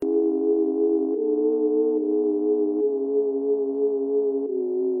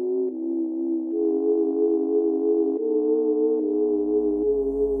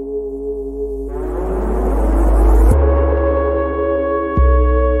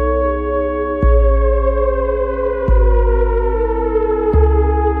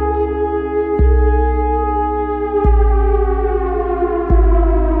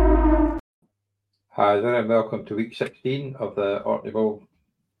there, and welcome to week 16 of the OrkneyBowl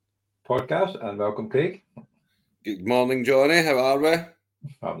podcast, and welcome, Craig. Good morning, Johnny. How are we?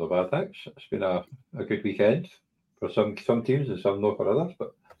 I'm not bad, thanks. It's been a good weekend for some teams and some not for others,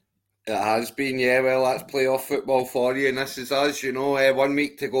 but it has been, yeah. Well, that's playoff football for you, and this is us. 1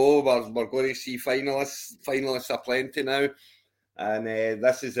 week to go. We're going to see finalists. Finalists are plenty now, and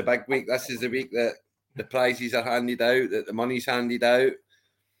this is the big week. This is the week that the prizes are handed out, that the money's handed out.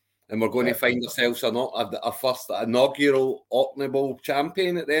 And we're going to find ourselves a first inaugural OrkneyBowl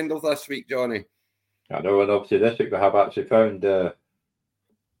champion at the end of this week, Johnny. I know, and obviously this week we have actually found the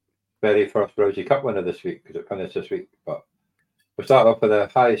very first Rousay Cup winner this week, because it finished this week. But we'll start off with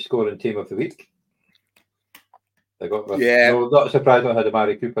the highest scoring team of the week. They got no, not surprised they had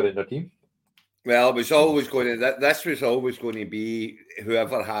Amari Cooper in their team. Well, it was always going to. This was always going to be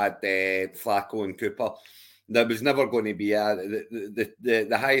whoever had Flacco and Cooper. There was never going to be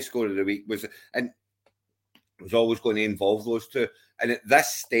the highest score of the week was always going to involve those two. And at this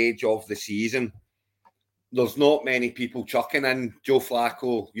stage of the season, there's not many people chucking in Joe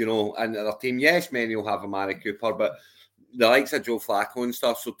Flacco, and their team. Yes, many will have Amari Cooper, but the likes of Joe Flacco and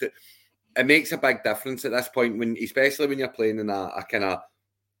stuff. So it makes a big difference at this point, especially when you're playing in a kind of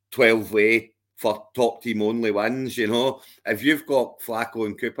 12-way for top team only wins. If you've got Flacco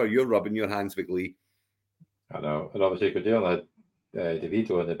and Cooper, you're rubbing your hands with glee. I know, and obviously because they only had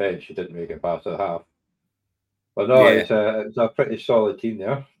DeVito on the bench, he didn't make it past the half. But no, it's a pretty solid team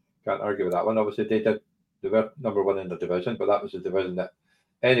there. Can't argue with that one. Obviously, they were number one in the division, but that was the division that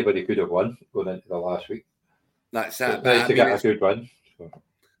anybody could have won going into the last week. That's it. Nice to get a good win. So.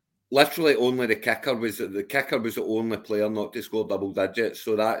 Literally, only the kicker was the only player not to score double digits.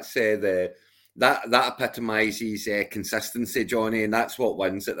 So that's that epitomises consistency, Johnny, and that's what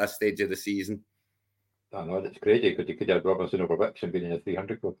wins at this stage of the season. I know, it's crazy because you could have Robinson over Wicks and been in a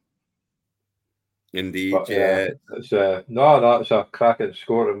 300 club. Indeed, but, it's a cracking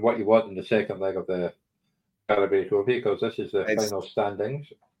score and what you want in the second leg of the Skara Brae trophy, because this is the final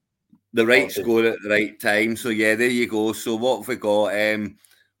standings. The right score at the right time. So there you go. So what have we got?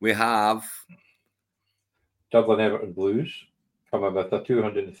 We have Dublin Everton Blues coming with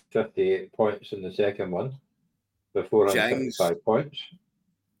 258 points in the second one, with 455 points.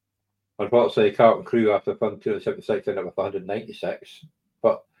 Unfortunately, Carlton Crew after fun 276 ended up with 196.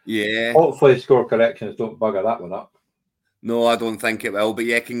 But hopefully score corrections don't bugger that one up. No, I don't think it will. But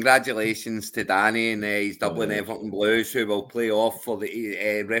congratulations to Danny and his Dublin Everton Blues, who will play off for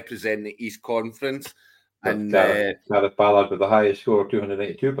the represent the East Conference. And Gareth Ballard with the highest score,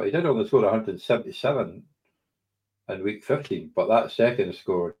 282, but he did only score 177 in week 15. But that second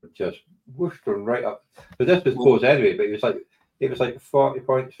score just whooshed him right up. But this was close anyway, but it was like 40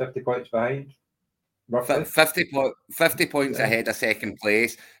 points, 50 points behind. Roughly. 50 points ahead of second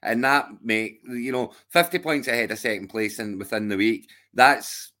place, and that 50 points ahead of second place and within the week. That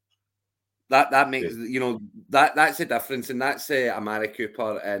makes that's the difference, and that's Amari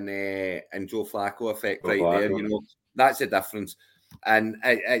Cooper and Joe Flacco effect there. That's the difference, and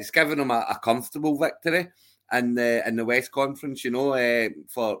it's given them a comfortable victory in the West Conference. For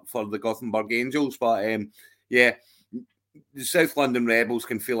the Gothenburg Angels, but the South London Rebels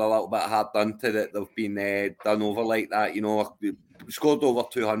can feel a little bit hard done to that they've been done over like that. Scored over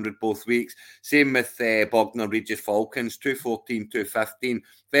 200 both weeks. Same with Bognor Regis Falcons, 214, 215,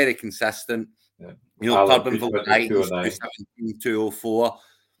 very consistent. Turbanville Titans, 217, 204.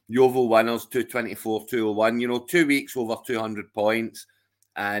 Yeovil Winners, 224, 201. 2 weeks over 200 points,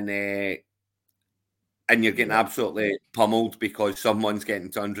 and you're getting absolutely pummeled because someone's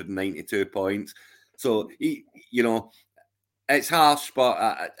getting 292 points. So it's harsh,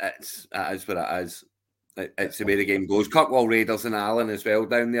 but it is what it is. It's the way the game goes. Kirkwall Raiders and Allen as well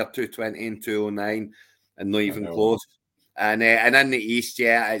down there, 220 and 209, and not even close. And in the East,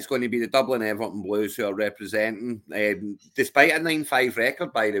 it's going to be the Dublin Everton Blues who are representing, despite a 9-5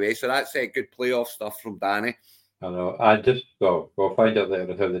 record, by the way. So that's good playoff stuff from Danny. I know. We'll find out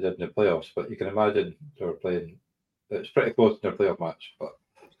later how they did in the playoffs, but you can imagine they were playing. It's pretty close to their playoff match, But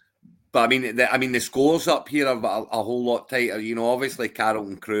I mean, the scores up here are a whole lot tighter. Obviously,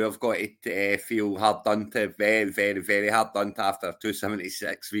 Carlton Crew have got to feel hard done to, very, very, very hard done to after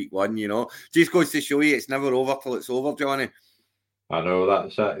 276 week one. Just goes to show you it's never over till it's over, Johnny. I know,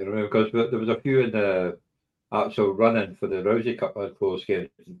 that's it. Because there was a few in the actual running for the Rousay Cup had close games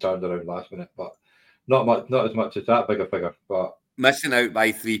and turned around last minute, but not as much as that bigger figure. But missing out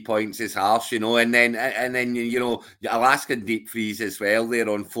by 3 points is harsh, and then Alaskan Deep Freeze as well. They're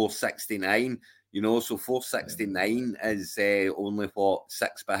on 469, so 469 is only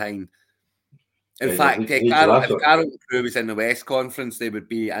 6 behind. In fact, if Carlton Crew was in the West Conference, they would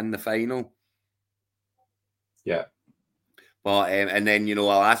be in the final. Yeah. But and then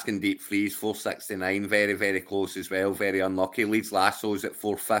Alaskan Deep Freeze 469, very very close as well, very unlucky. Leeds Lasso's at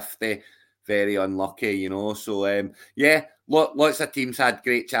 450, very unlucky. So lots of teams had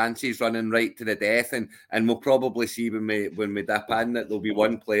great chances running right to the death, and we'll probably see when we dip in that there'll be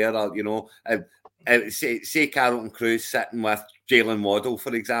one player, say Carlton Cruz sitting with Jalen Waddle,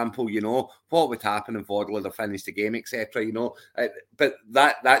 for example. What would happen if Waddle had finished the game, etc. But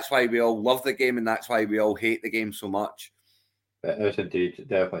that's why we all love the game, and that's why we all hate the game so much. It is indeed, it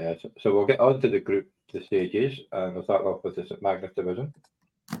definitely is. So we'll get on to the stages, and we'll start off with the St Magnus division.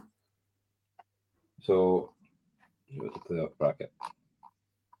 So, the playoff bracket.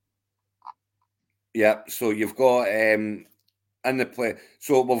 Yeah, so you've got in the play.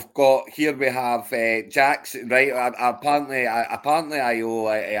 So we have Jack's right. Apparently I owe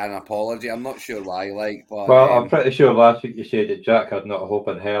an apology. I'm not sure why. But I'm pretty sure last week you said that Jack had not a hope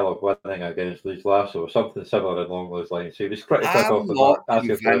in hell of winning against Leeds Lasso, or something similar along those lines. So he was pretty quick off the mark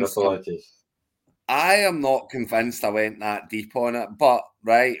asking for an apology. I am not convinced I went that deep on it, but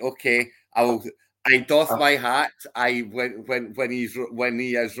right, okay, I doff my hat. When he is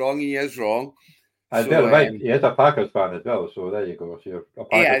wrong, he is wrong. And he is a Packers fan as well, so there you go. So you're a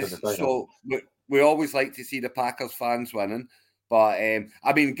Packers in the final. So we always like to see the Packers fans winning. But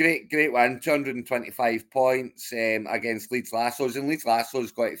great win, 225 points against Leeds Lassos, and Leeds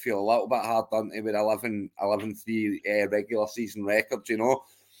Lassos got to feel a little bit hard done with 11-3 regular season records,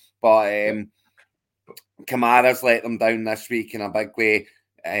 But Kamara's let them down this week in a big way.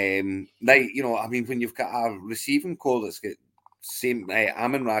 When you've got a receiving core that's got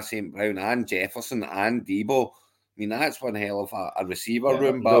Amon-Ra St. Brown and Jefferson and Debo, that's one hell of a receiver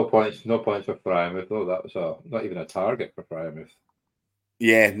room. No points for Frymouth, though. That was not even a target for Frymouth.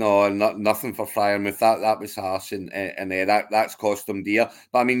 Yeah, no, nothing for Frymouth. That was harsh, and that's cost them dear.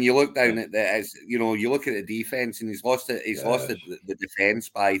 But you look down at you look at the defense, and he's lost the defense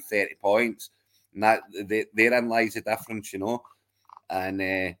by 30 points, and that therein lies the difference,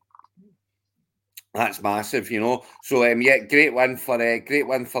 and that's massive, So great win for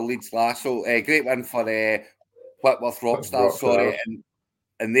Leeds Lasso, great win for Whitworth Rockstars. Sorry,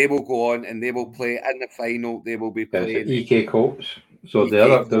 and they will go on and they will play in the final. They will be playing EK Colts. So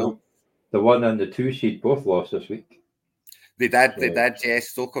the one and the 2 seed both lost this week. They did. Yes,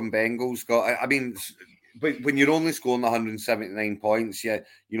 Stockholm Bengals got. But when you're only scoring 179 points, you're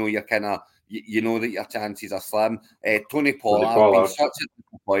kind of that your chances are slim. Tony Pollard has been such a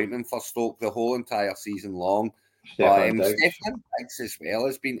disappointment for Stoke the whole entire season long. Stefan Diggs as well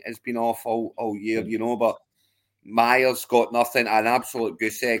has been off all year, But Myers got nothing, an absolute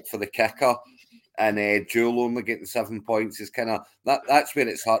goose egg for the kicker, and Jewel only getting 7 points is kind of that's where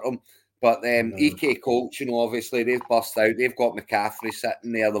it's hurt him. But EK Colts, obviously they've burst out. They've got McCaffrey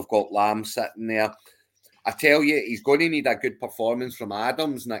sitting there. They've got Lamb sitting there. I tell you, he's going to need a good performance from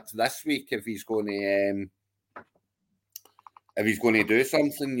Adams this week if he's going to do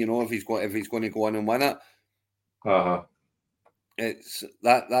something. If he's going to go on and win it. It's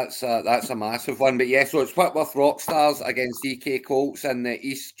that's a massive one. But yeah, so it's Whitworth Rockstars against EK Colts in the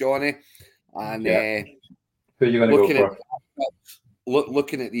East, Johnny. And who are you going to go for?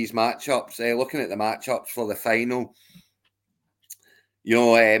 Looking at these matchups, looking at the matchups for the final,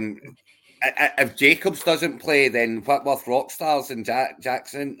 if Jacobs doesn't play, then Whitworth Rockstars and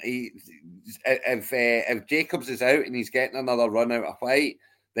Jackson, if Jacobs is out and he's getting another run out of White,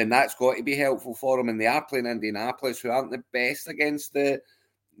 then that's got to be helpful for him. And they are playing Indianapolis, who aren't the best against the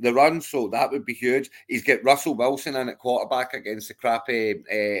run, so that would be huge. He's got Russell Wilson in at quarterback against the crappy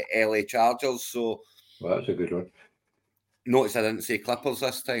LA Chargers. So, well, that's a good one. Notice I didn't say Clippers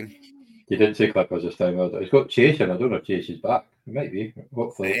this time. You didn't say Clippers this time. He's got Chase, and I don't know if Chase is back. He might be.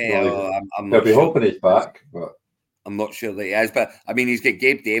 Hopefully, I'll be hoping he's back, but I'm not sure that he is. But he's got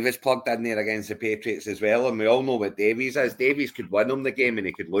Gabe Davis plugged in there against the Patriots as well, and we all know what Davies is. Davies could win him the game, and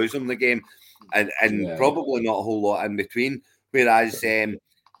he could lose him the game, and probably not a whole lot in between. Whereas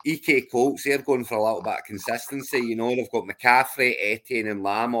EK Colts, they're going for a little bit of consistency. They've got McCaffrey, Etienne, and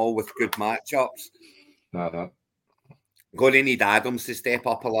Lamb all with good matchups. Going to need Adams to step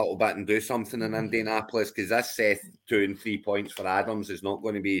up a little bit and do something in Indianapolis, because this 2 and 3 points for Adams is not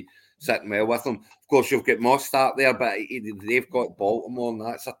going to be sitting well with him. Of course, you've got Mostert there, but they've got Baltimore, and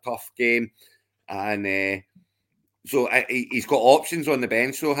that's a tough game. And so he's got options on the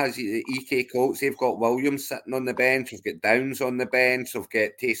bench, so has the EK Colts. They've got Williams sitting on the bench. We've got Downs on the bench. We've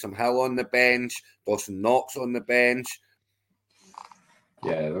got Taysom Hill on the bench. Dawson Knox on the bench.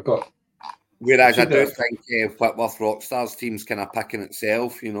 Yeah, they've got... Whereas I do think Whitworth Rockstars team's kind of picking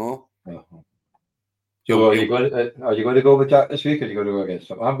itself, Do So are you going to go with Jack this week, or are you going to go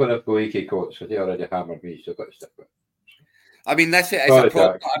against him? I'm going to go EK Coates because he already hammered me, so I've got to stick with it. I mean, this is a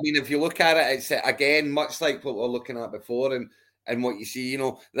problem. I mean, if you look at it, it's again much like what we were looking at before, and what you see,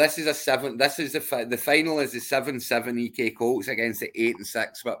 this is a 7. This is the final is the 7-7 EK Colts against the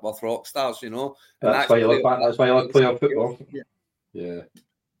 8-6 Whitworth Rockstars. And that's why you look back. That's why you like playoff football. Yeah.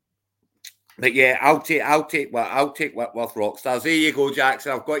 But yeah, I'll take Whitworth Rockstars. There you go,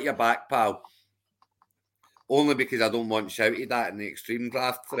 Jackson. I've got your back, pal. Only because I don't want shouted at in the extreme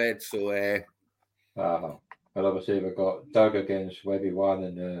draft thread. So. And obviously we've got Doug against Webby One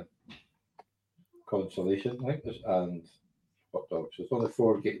in the consolation, I think, and what dog? So it's only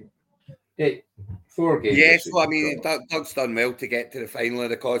 4 games. 4 games. Yeah, so I mean, Doug's done well to get to the final of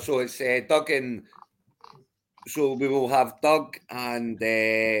the card. So it's Doug and so we will have Doug and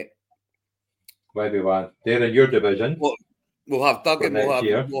Webby One. They're in your division. We'll have Doug and we'll have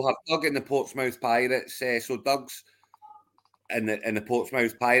Doug and the Portsmouth Pirates. So Doug's and the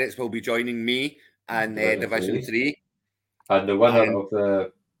Portsmouth Pirates will be joining me. And Division 3. And the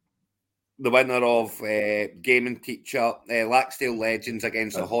winner of Gaming Teacher, Laxdale Legends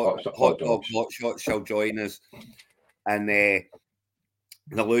against the Hot Dog Hot Shots shall join us. And the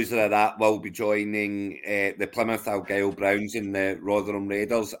loser of that will be joining the Plymouth Argyle Browns and the Rotherham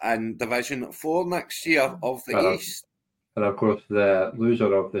Raiders in Division 4 next year of the East. And of course, the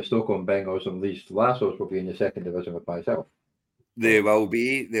loser of the Stockholm Bengals and Leeds Lassos will be in the 2nd division with myself. They will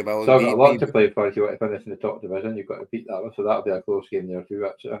be. So I've got a lot to play for. If you want to finish in the top division, you've got to beat that one. So that'll be a close game there too,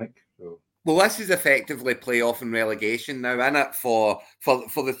 actually, I think. So. Well, this is effectively playoff and relegation now, isn't it? For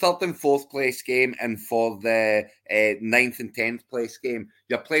the 3rd and 4th place game and for the 9th and 10th place game,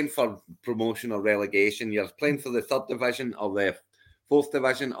 you're playing for promotion or relegation. You're playing for the 3rd division or the 4th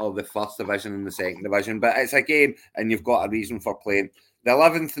division or the 1st division and the 2nd division. But it's a game and you've got a reason for playing. The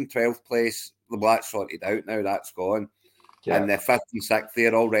 11th and 12th place, that's sorted out now. That's gone. Yeah. And the 5th and 6th,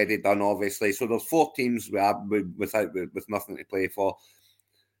 they're already done, obviously. So there's 4 teams with nothing to play for.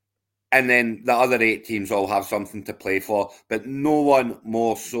 And then the other 8 teams all have something to play for. But no one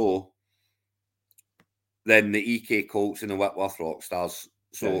more so than the EK Colts and the Whitworth Rockstars.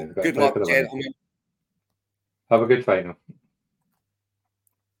 So good luck, gentlemen. Have a good final.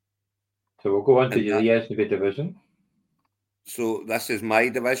 So we'll go on to the SNB division. So this is my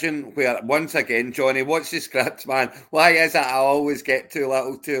division where, once again, Johnny, what's the script, man? Why is it I always get too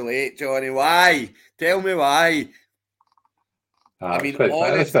little too late, Johnny? Why? Tell me why. I mean,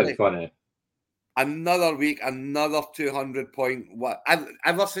 honestly, funny. Another week, another 200 point.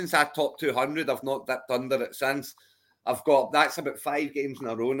 Ever since I topped 200, I've not dipped under it since. That's about 5 games in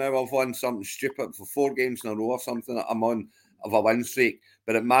a row now. I've won something stupid for 4 games in a row or something that I'm on of a win streak.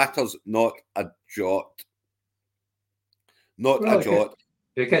 But it matters not a jot. Not a jot.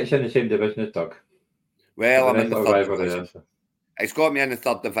 It gets in the same division as Doug. Well, I'm in the 3rd division. It's got me in the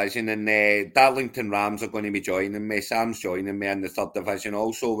 3rd division, and Darlington Rams are going to be joining me. Sam's joining me in the 3rd division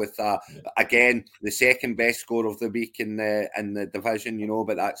also with, again, the 2nd best score of the week in the division,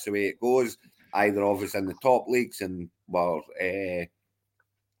 but that's the way it goes. Either of us in the top leagues and we're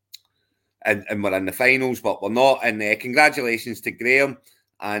in the finals, but we're not. And congratulations to Graham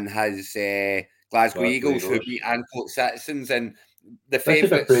and his Glasgow Eagles who beat Ancoats Citizens, and the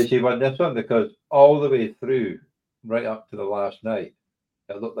favourites. This is a crazy one, this one, because all the way through, right up to the last night,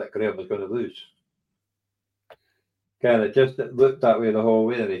 it looked like Graham was going to lose. It looked that way the whole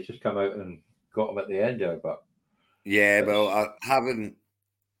way, and he just come out and got him at the end there. But yeah, well, having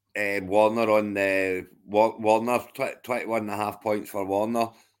Warner on the Warner 21.5 points for Warner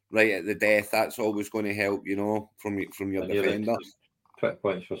right at the death, that's always going to help, from your defender. 20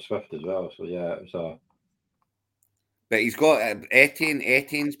 points for Swift as well, so yeah, it was a. But he's got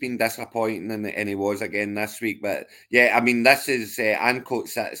Etienne's been disappointing, and he was again this week. But yeah, I mean, this is Ancoats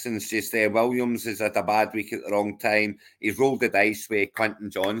Citizens. Just Williams is at a bad week at the wrong time. He's rolled the dice with Quentin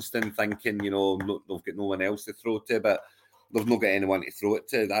Johnston, thinking they've got no one else to throw to, but they've not got anyone to throw it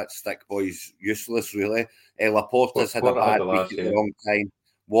to. That stick boy's useless, really. Laporta's had a bad week at the wrong time.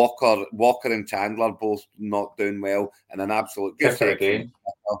 Walker and Chandler both not doing well, and an absolute good game.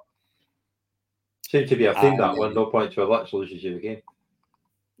 Seems to be a theme that one. No points for Lutz loses you again.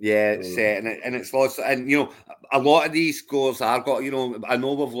 Yeah, it's and it's lost. And a lot of these scores I've got. I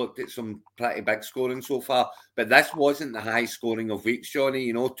know we've looked at some pretty big scoring so far, but this wasn't the high scoring of weeks,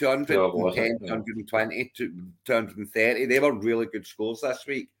 Johnny. 210, 220, 230. They were really good scores this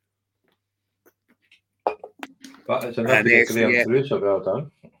week. But it's enough to get Graham through, so well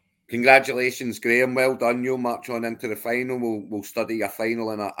done. Congratulations, Graham. Well done. You'll march on into the final. We'll study your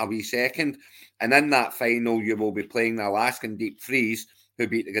final in a wee second. And in that final, you will be playing the Alaskan Deep Freeze, who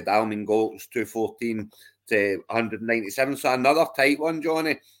beat the Godalming Goats 214 to 197. So another tight one,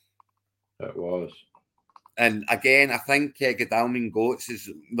 Johnny. It was. And again, I think Godalming Goats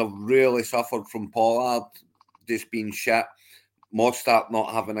they've really suffered from Pollard just being shit. Mostert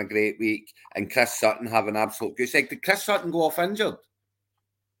not having a great week, and Chris Sutton having absolute goose egg. Did Chris Sutton go off injured?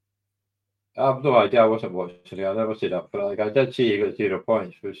 I have no idea. I wasn't watching it. I never said that, but I did see he got 0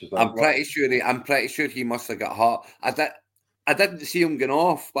 points, which is like. I'm pretty sure he must have got hurt. I didn't see him going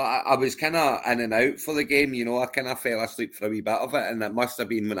off, but I was kind of in and out for the game. I kind of fell asleep for a wee bit of it, and it must have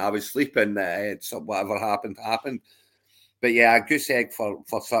been when I was sleeping. So whatever happened. But yeah, a goose egg for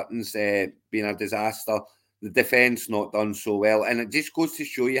Sutton's being a disaster. The defence not done so well, and it just goes to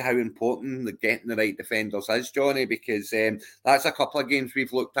show you how important getting the right defenders is, Johnny, because that's a couple of games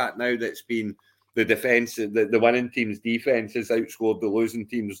we've looked at now that's been the defence, the winning team's defence has outscored the losing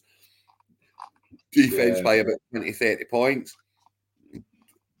team's defence by about 20, 30 points.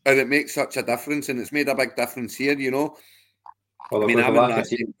 And it makes such a difference, and it's made a big difference here, Well, I mean, I'm in that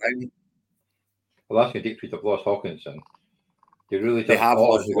same thing. The last game Deep have lost Hawkinson. They have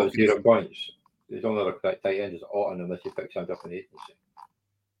lost who got 0 points. There's only other tight end is Orton unless he picks him up in agency.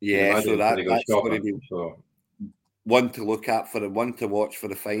 Yeah, so that's going to be one to look at one to watch for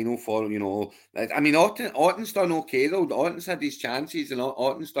the final for. I mean, Orton's done okay though. Orton's had his chances, and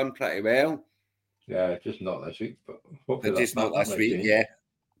Orton's done pretty well. Yeah, just not this week, but hopefully just not this week. Yeah,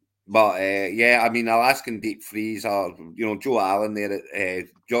 but I mean, Alaskan deep freeze are Joe Allen there,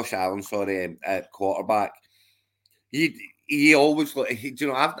 Josh Allen, at quarterback. He always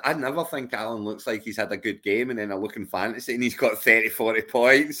I never think Allen looks like he's had a good game, and then I look in fantasy and he's got 30, 40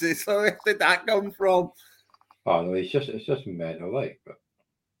 points. So where did that come from? Oh no, it's just mental, but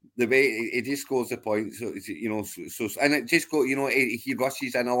the way he just scores the points, so and it just go, he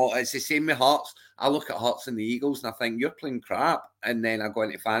rushes in a lot. It's the same with Hurts. I look at Hurts and the Eagles and I think you're playing crap, and then I go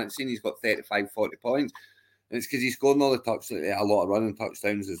into fantasy and he's got 35, 40 points. And it's because he's scoring all the a lot of running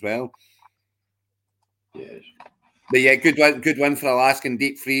touchdowns as well. Yes. But yeah, good win for Alaskan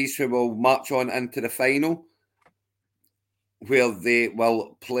Deep Freeze, who will march on into the final, where they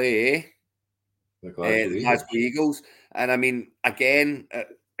will play the Glasgow Eagles. And I mean, again,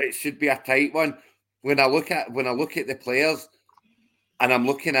 it should be a tight one. When I look at the players, and I'm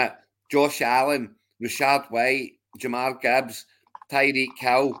looking at Josh Allen, Rashad White, Jamar Gibbs, Tyreek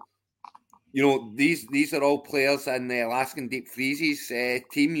Hill. These are all players in the Alaskan Deep Freeze's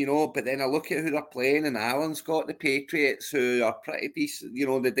team, but then I look at who they're playing, and Allen's got the Patriots, who are pretty decent.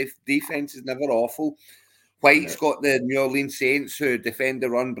 The defense is never awful. White's got the New Orleans Saints, who defend the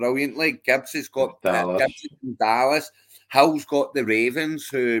run brilliantly. Gibbs has got Dallas. Hill's got the Ravens,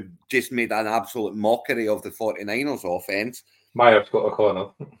 who just made an absolute mockery of the 49ers offense. Myers got a corner.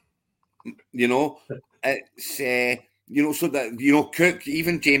 It's so that Cook,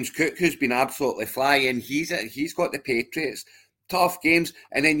 even James Cook, who's been absolutely flying, he's got the Patriots. Tough games,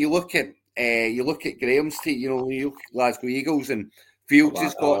 and then you look at Graham's team. You look at Glasgow Eagles, and Fields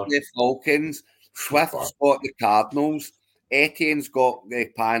has got the Falcons. Swift's got the Cardinals. Etienne's got the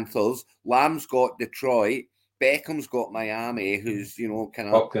Panthers. Lamb's got Detroit. Beckham's got Miami, who's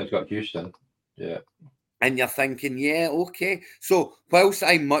Hopkins got Houston. Yeah. And you're thinking, yeah, okay. So whilst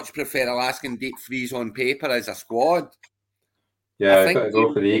I much prefer Alaskan Deep Freeze on paper as a squad, I think got to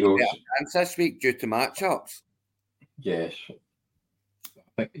go for the Eagles this week due to matchups. Yes,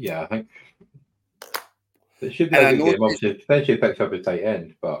 I think it should be a good game. Obviously, eventually picks up a tight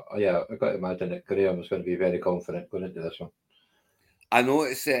end, but yeah, I've got to imagine that Graham is going to be very confident going into this one. I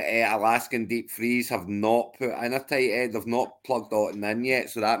noticed that Alaskan Deep Freeze have not put in a tight end. They've not plugged Orton in yet,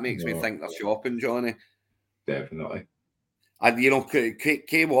 so that makes me think they're shopping, Johnny. Definitely. And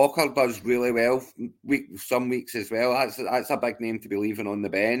Kay Walker does really well some weeks as well. That's a big name to be leaving on the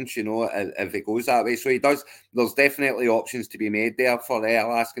bench, if it goes that way. So he does. There's definitely options to be made there for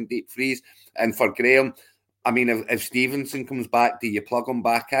Alaskan Deep Freeze. And for Graham, I mean, if Stevenson comes back, do you plug him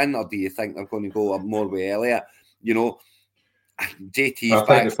back in, or do you think they're going to go more with Elliott? JT's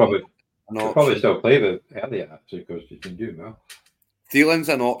back. They'll probably still play with Elliott actually, because he can do well. Thielen's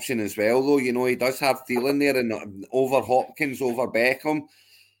an option as well, though. He does have Thielen there, and over Hopkins, over Beckham.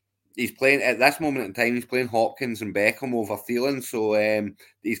 He's playing at this moment in time. He's playing Hopkins and Beckham over Thielen. So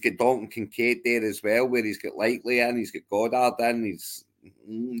he's got Dalton Kincaid there as well, where he's got Likely in, he's got Goddard in. He's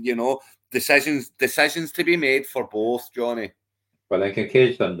decisions to be made for both, Johnny. But then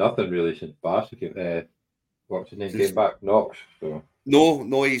Kincaid's done nothing really since Bassett. What's his name? Came back, Knox. So.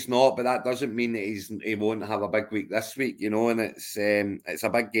 No, he's not. But that doesn't mean that he won't have a big week this week, And it's a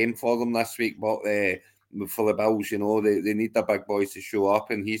big game for them this week. But for the Bills, they need the big boys to show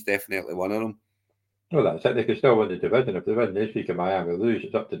up, and he's definitely one of them. Well, that's it. They can still win the division. If they win this week and Miami lose,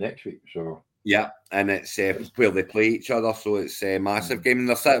 it's up to next week. So yeah, and it's where they play each other, so it's a massive game.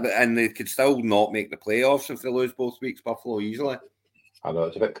 And they could still not make the playoffs if they lose both weeks. Buffalo easily. I know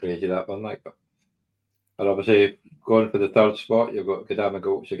it's a bit crazy that one, like, but and obviously going for the third spot, you've got Kadama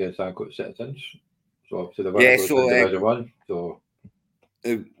Goats against Ancoats Citizens. So obviously the winner goes to Division 1. So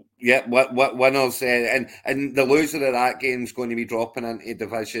yeah, winners and the loser of that game is going to be dropping into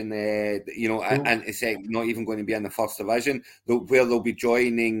Division, into second, not even going to be in the first division, where they'll be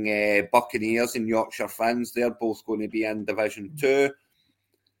joining Buccaneers and Yorkshire Finns. They're both going to be in Division 2.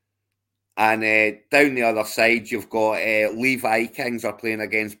 And down the other side, you've got Lee Vikings are playing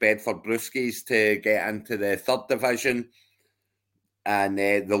against Bedford Brewskis to get into the third division. And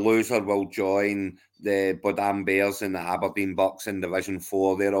the loser will join the Bodam Bears and the Aberdeen Bucks in Division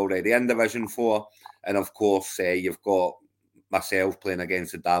 4. They're already in Division 4. And of course, you've got myself playing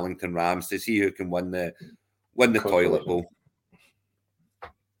against the Darlington Rams to see who can win the Toilet Bowl.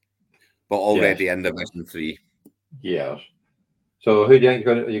 But already in Division 3. Yes. So who do you think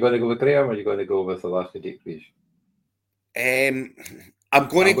are you going to go with, Graham, or are you going to go with Alaska Deep Freeze? I'm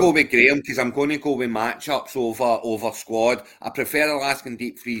going to go with Graham because I'm going to go with matchups over squad. I prefer Alaskan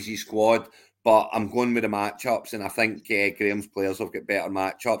Deep Freeze's squad, but I'm going with the matchups, and I think Graham's players have got better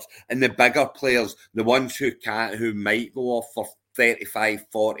matchups. And the bigger players, the ones who might go off for 35,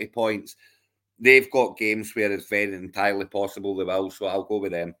 40 points, they've got games where it's very entirely possible they will, so I'll go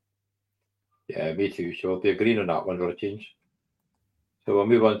with them. Yeah, me too. So I'll be agreeing on that one for a change. So we'll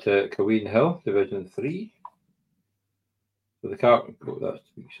move on to Coween Hill, Division 3. So the Carlton, that's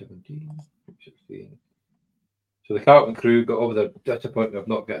week 17, week 16. So the Carlton crew got over the disappointment of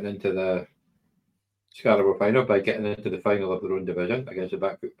not getting into the Skara Brae final by getting into the final of their own division against the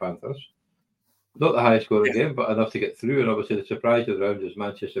Backfoot Panthers. Not the highest scoring game, but enough to get through. And obviously the surprise of the round is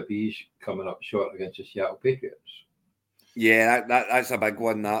Manchester Bees coming up short against the Seattle Patriots. Yeah, that's a big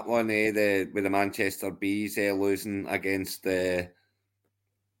one, that one, with the Manchester Bees losing against the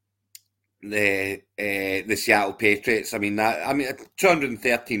Seattle Patriots. I mean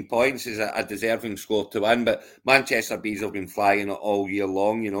 213 points is a deserving score to win, but Manchester Bees have been flying it all year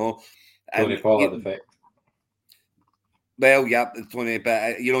long, Tony Pollard effect. Well, yeah, Tony,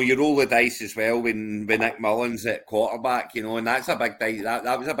 but you roll the dice as well when Nick Mullins at quarterback, and that's a big dice.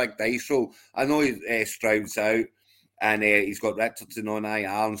 That was a big dice roll. I know Stroud's out, and he's got Richardson on IR,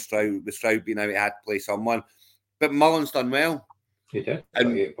 and Stroud being out, he had to play someone, but Mullins done well. He did.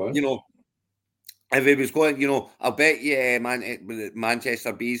 And if he was going, I'll bet you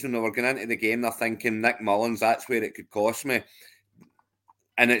Manchester Bees, when they were going into the game, they're thinking Nick Mullins, that's where it could cost me.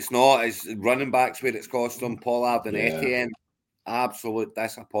 And it's not. It's running backs where it's cost them. Pollard and Etienne, absolute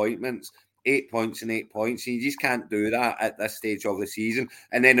disappointments. 8 points and 8 points. You just can't do that at this stage of the season.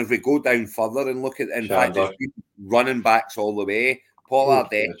 And then if we go down further and look at, in fact, it's running backs all the way. Pollard,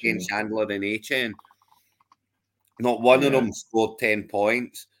 Etienne, Chandler and Etienne. Not one of them scored 10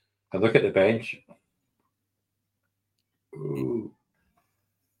 points. And look at the bench. Ooh.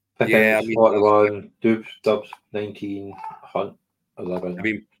 Pickens, 41, Stubbs, 19, Hunt, 11. I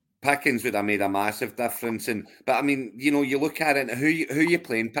mean, Pickens would have made a massive difference. But you look at it, who you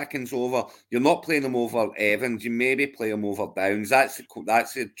playing Pickens over? You're not playing him over Evans. You maybe play him over Downs. That's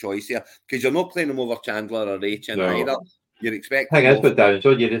the choice here, because you're not playing him over Chandler or Etienne either. You'd expect. I think it's with Downs.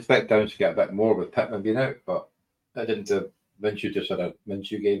 So you'd expect Downs to get a bit more with Pittman being out, but I didn't. Minshew just had a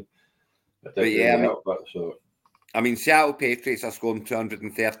Minshew game. Seattle Patriots are scoring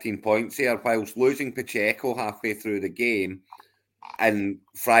 213 points here, whilst losing Pacheco halfway through the game, and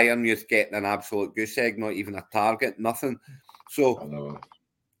Freiermuth getting an absolute goose egg, not even a target, nothing. So,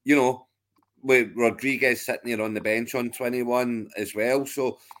 with Rodriguez sitting here on the bench on 21 as well.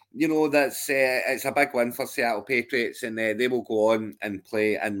 So, that's it's a big win for Seattle Patriots, and they will go on and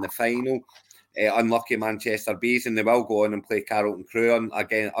play in the final. Unlucky Manchester Bees, and they will go on and play Carlton Crew.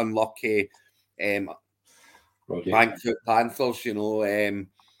 Again, unlucky Bankfoot Panthers.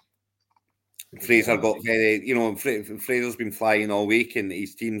 Fraser got Fraser's been flying all week, and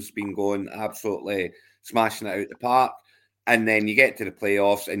his team's been going absolutely smashing it out the park. And then you get to the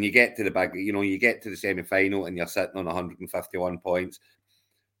playoffs, and you get to the big, you get to the semi-final, and you're sitting on 151 points.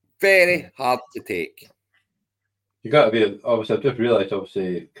 Very hard to take. You got to be, obviously, I've just realised,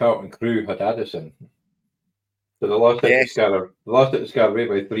 Carlton Crew had Addison. So they lost it to Skara Brae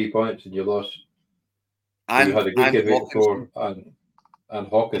by 3 points, and you lost. And you had a good game before, and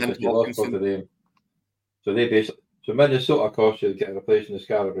Hawkins, you lost both of them. So Minnesota cost you getting a place in the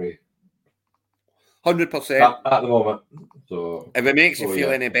Skara Brae. 100%. At the moment. So if it makes you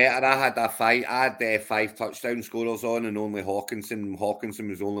feel any better, I had 5 touchdown scorers on, and only Hawkinson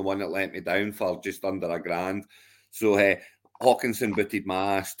was the only one that let me down for just under $1,000. So Hawkinson booted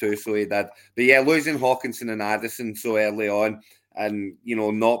my ass too, so he did. But yeah, losing Hawkinson and Addison so early on, and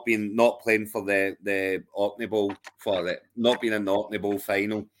not playing for the OrkneyBowl not being in the OrkneyBowl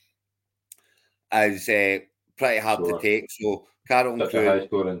final is pretty hard to take. So Carlton Crew, a high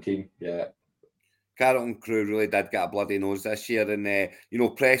scoring team, yeah. Carlton Crew really did get a bloody nose this year, and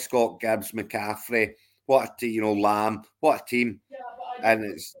Prescott, Gibbs, McCaffrey, Lamb, what a team, and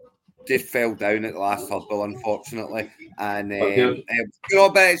it's just fell down at the last hurdle, unfortunately. And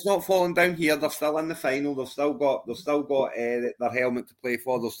but it's not falling down here. They're still in the final. They've still got their helmet to play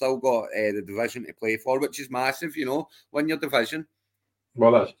for. They've still got the division to play for, which is massive. Win your division.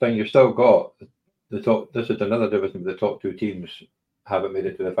 Well, that's the thing. You've still got the top. This is another division where the top 2 teams haven't made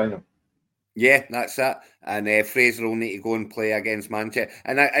it to the final. Yeah, that's it. And Fraser will need to go and play against Manchester.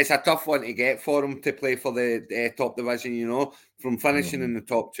 And it's a tough one to get for him to play for the top division, from finishing in the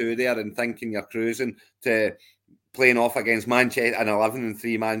top 2 there and thinking you're cruising to playing off against Manchester and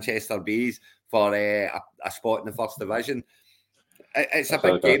 11-3 Manchester Bees for a spot in the first division. It's a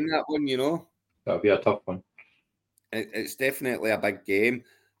big game, that one, That'll be a tough one. It's definitely a big game.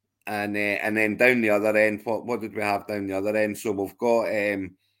 And then down the other end, what did we have down the other end? So we've got...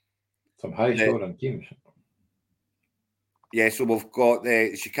 some high scoring teams. Yeah, so we've got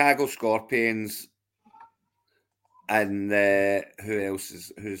the Chicago Scorpions and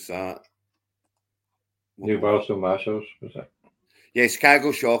who's that? Newcastle Marshals, was it? Yeah,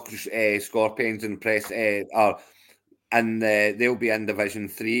 Chicago Scorpions and they'll be in Division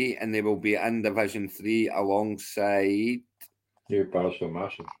 3, and they will be in Division 3 alongside Newcastle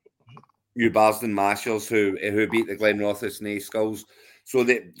Marshals. Marshals, who beat the Glenrothes and Skulls. So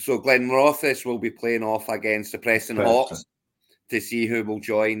Glenrothes will be playing off against the Preston Hawks to see who will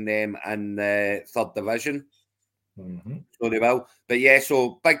join them in the 3rd division. Mm-hmm. So they will. But yeah,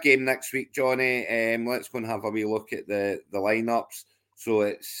 so big game next week, Johnny. Let's go and have a wee look at the lineups. So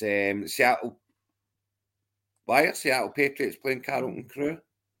it's Seattle. Why are Seattle Patriots playing Carlton Crew?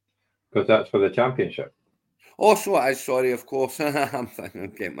 Because that's for the championship. Oh, so it is. Sorry, of course. I'm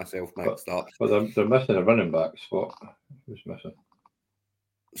getting myself mixed up. But they're missing a running back spot. Who's missing?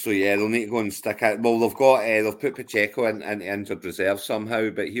 So yeah, they'll need to go and stick it. Well, they've put Pacheco in injured reserve somehow,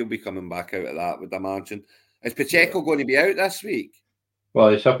 but he'll be coming back out of that, would I imagine. Is Pacheco going to be out this week? Well,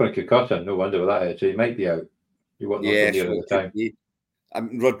 he's suffering concussion. No wonder with that is. So he might be out. You won't know near at the time.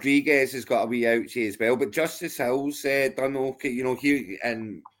 Rodriguez has got a wee ouchie as well, but Justice Hill's done okay.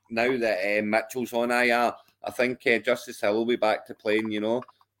 And now that Mitchell's on IR, I think Justice Hill will be back to playing.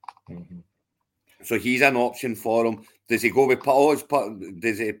 Mm-hmm. So he's an option for him. Does he go with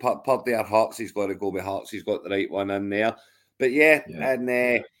does he put their Hurts? He's got to go with Hurts. He's got the right one in there. But yeah.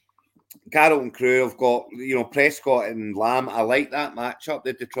 And Carlton Crew have got, Prescott and Lamb. I like that matchup,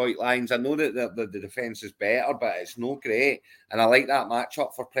 the Detroit Lions. I know that the defence is better, but it's no great. And I like that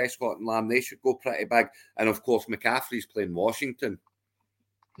matchup for Prescott and Lamb. They should go pretty big. And of course, McCaffrey's playing Washington.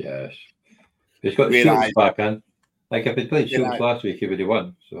 Yes. He's got Schultz back in. Like if he played Schultz last week, he would have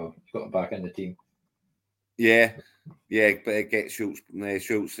won. So he's got him back in the team. Yeah, but it gets Schultz,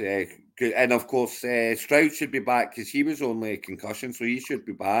 good. And of course, Stroud should be back because he was only a concussion, so he should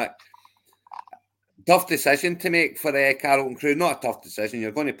be back. Tough decision to make for Carlton Crew. Not a tough decision.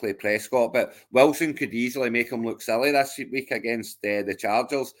 You're going to play Prescott, but Wilson could easily make him look silly this week against the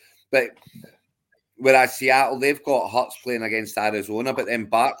Chargers. But whereas Seattle, they've got Hurts playing against Arizona, but then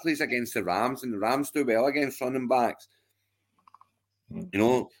Barkley's against the Rams, and the Rams do well against running backs.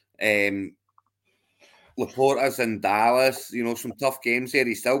 Laporta's in Dallas, some tough games there.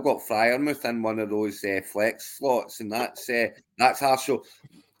 He's still got Freiermuth in one of those flex slots, and that's harsh. So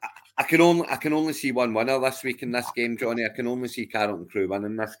I can only see one winner this week in this game, Johnny. I can only see Carlton Crew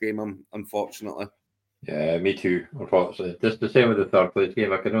winning this game, unfortunately. Yeah, me too, unfortunately. Just the same with the third place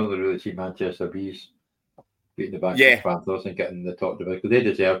game. I can only really see Manchester Bees beating the Bangkok Panthers and getting the top division. They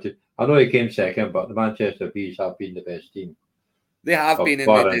deserve to. I know he came second, but the Manchester Bees have been the best team. They have been in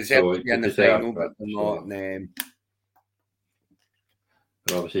the final, but they're not.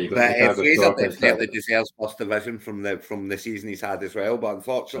 Obviously, Fraser definitely deserves first division from the season he's had as well. But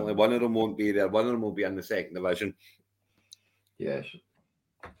unfortunately, one of them won't be there. One of them will be in the second division. Yes,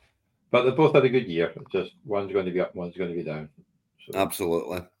 but they both had a good year. It's just one's going to be up, one's going to be down. So.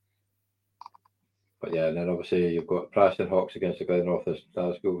 Absolutely. But yeah, and then obviously you've got Preston Hawks against the Glenrothes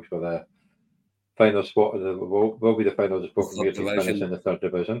Glasgow for the final spot. Will be the final spot for you to finish in the third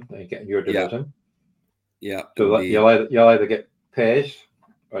division and get in your division. Yeah. So you'll either get Pez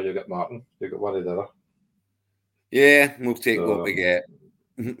or you get Martin. You get one or the other. Yeah, we'll take what we get.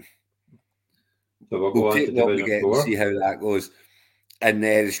 So we'll We'll go on take to what we Division get 4. and see how that goes. And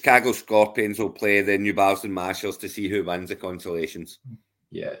the Chicago Scorpions will play the New Boston Marshals to see who wins the consolations.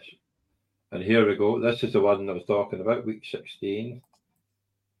 Yes. And here we go. This is the one I was talking about, week 16.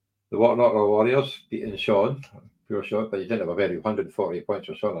 The Rockneybowl Warriors beating Sean, pure Sean, but he didn't have a very 140 points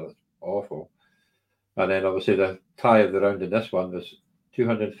for Sean. That's awful. And then obviously the tie of the round in this one was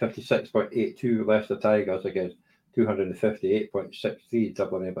 256.82 Leicester Tigers against 258.63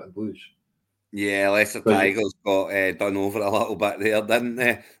 Dublin Everton Blues. Yeah, Leicester Tigers got done over a little bit there, didn't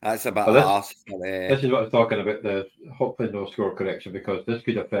they? That's a bit harsh. This is what I was talking about, the hopefully no score correction, because this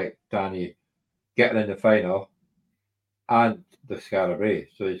could affect Danny getting in the final and the Skara Brae.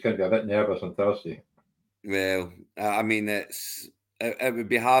 So he's going to be a bit nervous on Thursday. Well, I mean, it would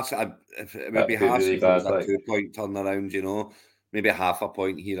be harsh. It would be harsh really if it was bad, a 2-point turnaround, you know, maybe half a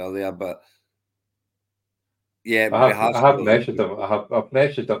point here or there, but yeah, it would be harsh. I have messaged them. I've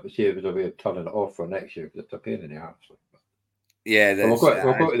messaged them to see if there's a way of turning it off for next year, because it's a pain in the arse. Yeah, we'll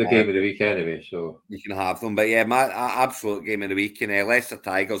go to the game of the week anyway, so you can have them. But yeah, my absolute game of the week, and Leicester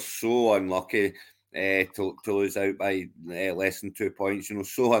Tigers so unlucky to lose out by less than 2 points. You know,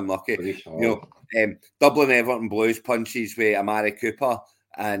 so unlucky. You know, Dublin Everton Blues punches with Amari Cooper,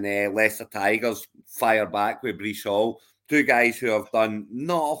 and Leicester Tigers fire back with Brees Hall. Two guys who have done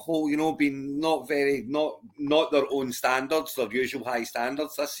not a whole, you know, been not their own standards, their usual high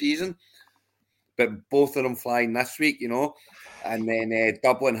standards this season. But both of them flying this week, you know. And then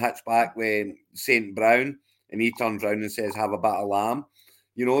Dublin hits back with St. Brown, and he turns around and says, "Have a bit of lamb,"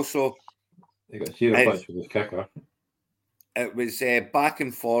 you know. So they got 0 points with his kicker. It was back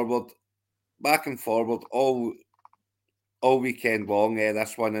and forward all weekend long.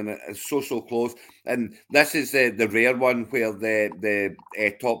 This one, and it's so close. And this is the rare one where the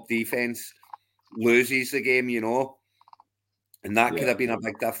top defense loses the game, you know, and that could have been a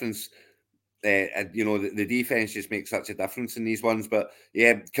big difference. You know, the defense just makes such a difference in these ones. But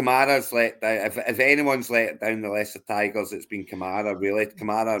yeah, Kamara's let down. If anyone's let down the Leicester Tigers, it's been Kamara, really.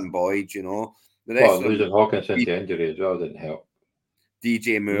 Kamara and Boyd, you know. The rest of them, losing Hawkinson to injury as well didn't help.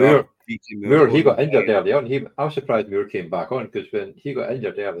 DJ Moore, he got injured early on. I was surprised Moore came back on, because when he got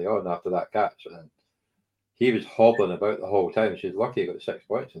injured early on after that catch, he was hobbling about the whole time. She's lucky he got 6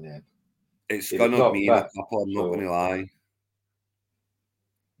 points in the end. It's gonna be a couple, I'm not going to lie.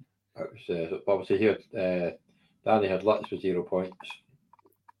 It was, obviously here, Danny had Lutz with 0 points.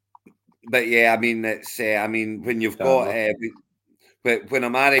 But yeah, I mean, it's when you've got when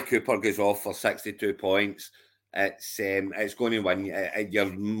Amari Cooper goes off for 62 points, it's going to win.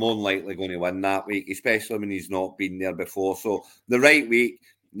 You're more likely going to win that week, especially when he's not been there before. So the right week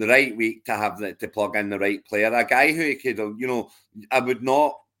to have to plug in the right player, a guy who could, you know, I would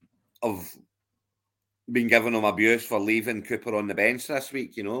not have been giving him abuse for leaving Cooper on the bench this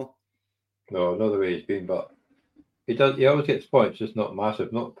week, you know. No, not the way he's been, but he always gets points, just not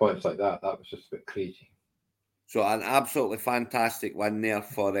massive, not points like that. That was just a bit crazy. So an absolutely fantastic win there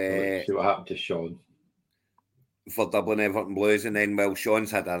for see what happened to Sean. For Dublin Everton Blues, and then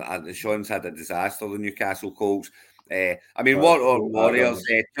Sean's had a disaster. The Newcastle Colts. I mean, Warriors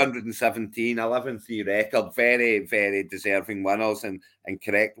 217, 11-3 record, very, very deserving winners and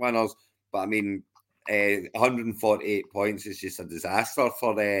correct winners. But I mean, 148 points is just a disaster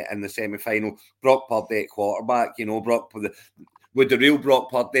for in the semi-final. Brock Purdy at quarterback, you know, would the real Brock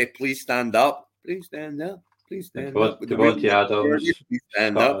Purdy please stand up? Please stand up. Please stand up. Devontae Adams, please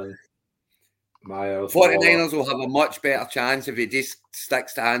stand up. Myers, 49ers will have a much better chance if he just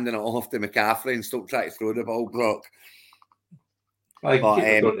sticks to handing it off to McCaffrey and stop trying to throw the ball, Brock. I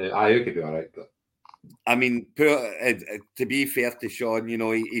could be all right, but I mean, to be fair to Sean, you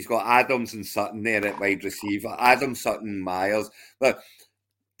know, he's got Adams and Sutton there at wide receiver. Adams, Sutton, Myers. But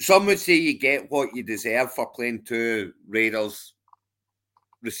some would say you get what you deserve for playing two Raiders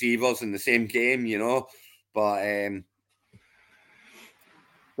receivers in the same game, you know. But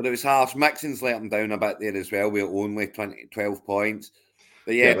it was harsh. Mixon's let him down a bit there as well with only 12 points.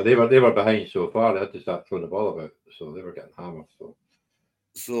 But yeah, but they were behind so far. They had to start throwing the ball about, so they were getting hammered.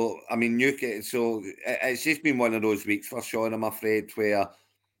 So I mean, so it's just been one of those weeks for Sean, I'm afraid, where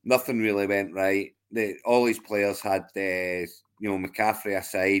nothing really went right. All his players had, you know, McCaffrey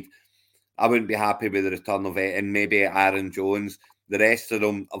aside, I wouldn't be happy with the return of it, and maybe Aaron Jones. The rest of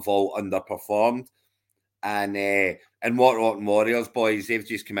them have all underperformed. And Rotten Warriors boys, they've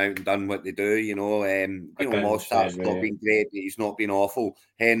just come out and done what they do, you know. Mostart's not been great, but he's not been awful.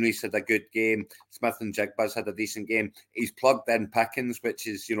 Henry's had a good game. Smith and Jigba's had a decent game. He's plugged in Pickens, which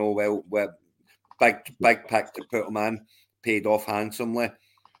is, you know, big pick to put him in, paid off handsomely.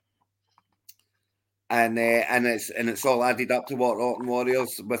 and it's all added up to what Orkney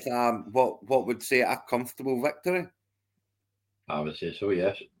Warriors with what would say a comfortable victory. I would say so,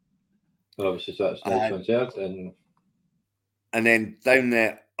 yes. But obviously, so that's nice concert, and then down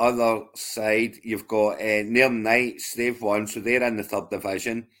the other side, you've got Nairn Knights. They've won, so they're in the 3rd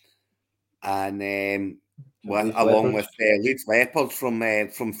division, and along with Leeds Leopards from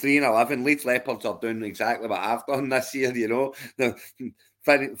 3-11. Leeds Leopards are doing exactly what I've done this year. You know, they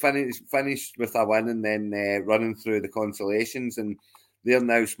finished with a win and then running through the consolations, and they're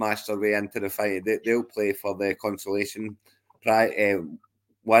now smashed their way into the fight. They'll play for the consolation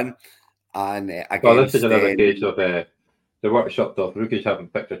win. And this is another case of the workshop of rookies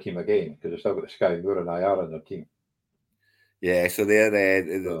haven't picked their team again because they've still got Skara Brae and IR in their team. Yeah, so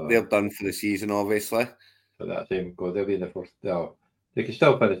they're done for the season, obviously. So that same goal, they'll be in the 4th. No, they can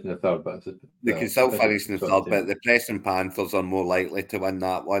still finish in the 3rd, but they can still finish in the 3rd. But the Preston Panthers are more likely to win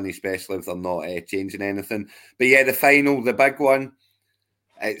that one, especially if they're not changing anything. But yeah, the final, the big one,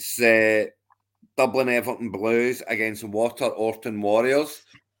 it's Dublin Everton Blues against Water Orton Warriors.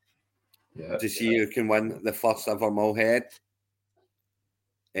 Yeah, to see who can win the first ever Mulhead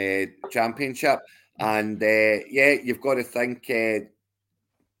championship. And you've got to think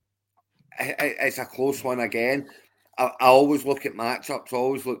it's a close one again. I always look at matchups,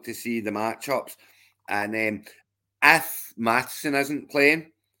 always look to see the matchups. And if Matheson isn't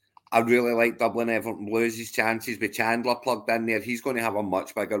playing, I really like Dublin Everton Blues' chances with Chandler plugged in there. He's going to have a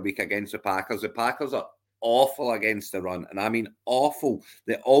much bigger week against the Packers. The Packers are awful against the run, and I mean awful.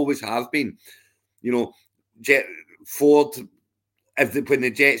 They always have been. You know, Ford, when the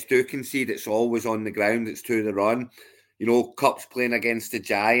Jets do concede, it's always on the ground. It's to the run. You know, Cup's playing against the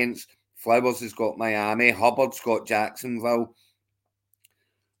Giants. Flowers has got Miami. Hubbard's got Jacksonville.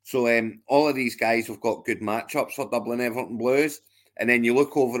 So all of these guys have got good matchups for Dublin Everton Blues. And then you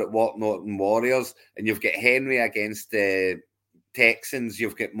look over at Orkney Warriors, and you've got Henry against the Texans.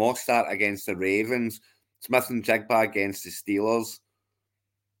 You've got Mostert against the Ravens. Smith and Jigba against the Steelers.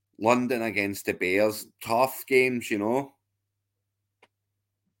 London against the Bears. Tough games, you know.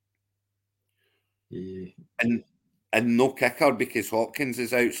 Yeah. And no kicker because Hopkins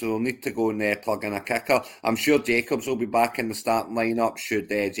is out, so they'll need to go and plug in a kicker. I'm sure Jacobs will be back in the starting lineup should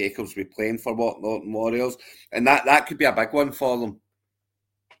Jacobs be playing for Orkney Warriors. And that could be a big one for them.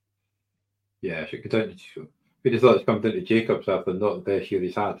 Yeah, it could down to, we'd have thought it's come down to Jacobs after not the best year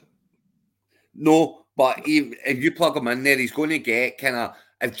he's had. No, but if you plug him in there, he's going to get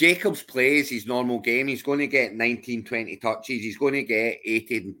if Jacobs plays his normal game, he's going to get 19, 20 touches. He's going to get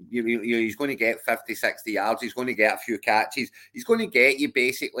 80, he's going to get 50, 60 yards. He's going to get a few catches. He's going to get you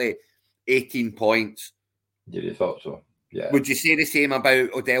basically 18 points. You'd have thought so, yeah. Would you say the same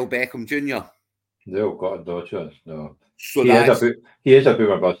about Odell Beckham Jr.? No, God, no chance, no. So he is a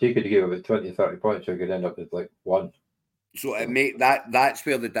boomer bust. He could give about 20, 30 points, so he could end up with like 1. So that's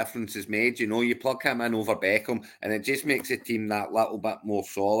where the difference is made. You know, you plug him in over Beckham, and it just makes the team that little bit more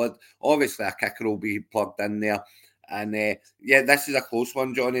solid. Obviously, a kicker will be plugged in there. And this is a close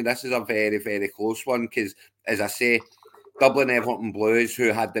one, Johnny. This is a very, very close one because, as I say, Dublin Everton Blues,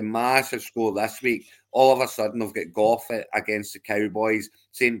 who had the massive score this week, all of a sudden have got Goff against the Cowboys,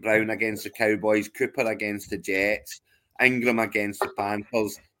 St. Brown against the Cowboys, Cooper against the Jets, Ingram against the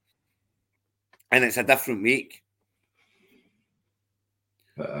Panthers. And it's a different week.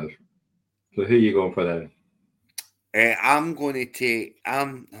 So who are you going for then? I'm going to take.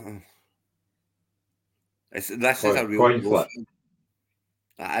 This is a real coin flip.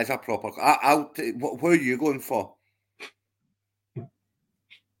 That is a proper. I'll take. Who are you going for?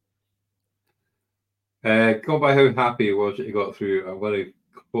 Go by how happy he was that he got through. I'm going to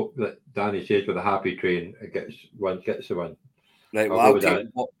hope that Danny says with a happy train it gets the one. Right.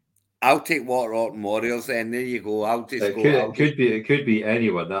 Well, I'll take Water Orkney Warriors then. There you go. It could be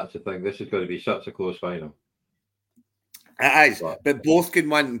anyone. That's the thing. This is going to be such a close final. It is, but both can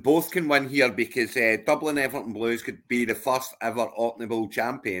win. Both can win here because Dublin Everton Blues could be the first ever OrkneyBowl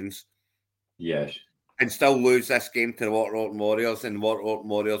champions. Yes. And still lose this game to the Water Orkney Warriors, and Water Orkney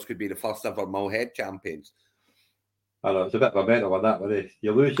Warriors could be the first ever Mulhead champions. I know it's a bit of a mental on that one.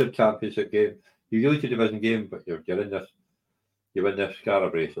 You lose your championship game, you lose your division game, but you're in this. You win this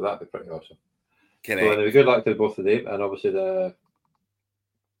Skara Brae, so that'd be pretty awesome. Correct. So anyway, good luck to both of them, and obviously the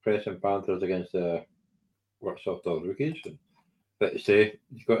Preston Panthers against the Workshop Dog Rookies. But to say,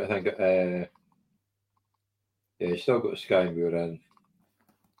 you've got to think, you still got Skara Brae in.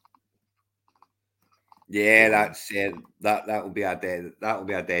 Yeah, that's that will be a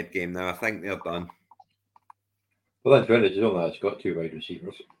dead game now. I think they're done. Well, that's very only it's got 2 wide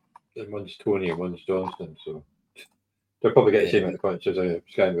receivers. And one's Tony and one's Johnston, so they'll probably get the same amount of points as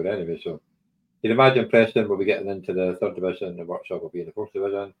Skara Brae anyway. So You'd imagine Preston will be getting into the 3rd division, and the Workshop will be in the 4th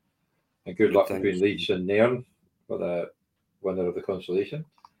division. And good luck between Leeds and Nairn for the winner of the consolation.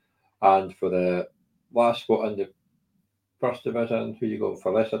 And for the last spot in the 1st division, who you go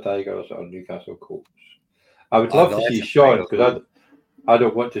for, Leicester Tigers or Newcastle Colts? I would love to see Sean, because I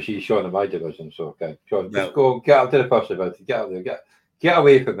don't want to see Sean in my division. So, okay, Sean, just go get up to the 1st division. Get up there. Get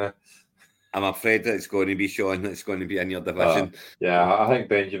away from me. I'm afraid that it's going to be Sean. It's going to be in your division. Yeah, I think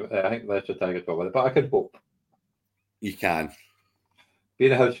Leicester Tigers will win it, but I can hope. You can.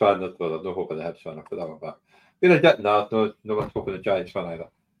 Being a Hibs fan, there's no hope of the Hibs fan after that one, but being a no one's hoping the Giants fan either.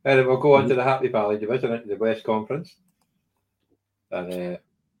 Anyway, we'll go on to the Happy Valley division into the West Conference. And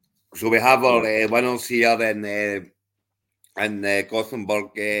so we have our winners here in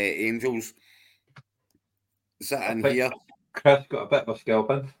Gothenburg Angels sitting here. Chris got a bit of a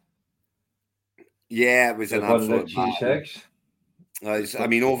scalping. Yeah, it was an absolute cheeseheads. I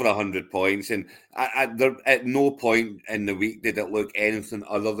mean, over 100 points, and at no point in the week did it look anything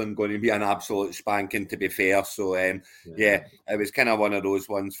other than going to be an absolute spanking, to be fair. So, it was kind of one of those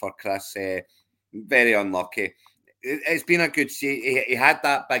ones for Chris. Very unlucky. It's been a good season. He had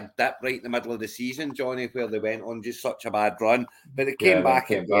that big dip right in the middle of the season, Johnny, where they went on just such a bad run, but it came back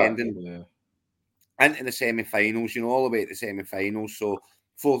at the end and into the semi-finals, all the way to the semi-finals. So,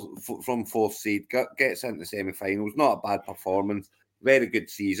 from 4th seed, gets into the semi-finals. Not a bad performance. Very good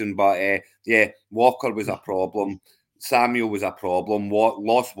season, but Walker was a problem. Samuel was a problem.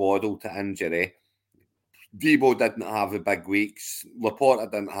 Lost Waddle to injury. Debo didn't have a big week. Laporta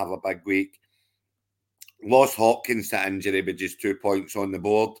didn't have a big week. Lost Hopkins to injury with just 2 points on the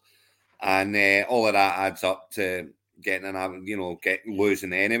board, and all of that adds up to getting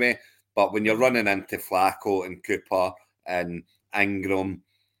losing anyway. But when you're running into Flacco and Cooper and Ingram,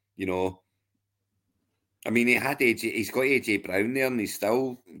 I mean, he's got AJ Brown there, and he's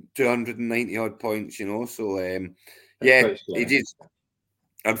still 290 odd points, So, he did.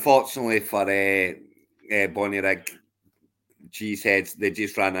 Unfortunately for Bonnie Rig Cheeseheads, they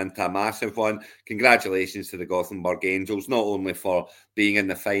just ran into a massive one. Congratulations to the Gothenburg Angels, not only for being in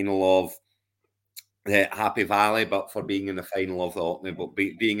the final of the Happy Valley, but for being in the final of the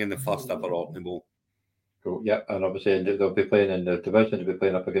OrkneyBowl, being in the first ever OrkneyBowl. Cool. Yeah, and obviously they'll be playing in the division. They'll be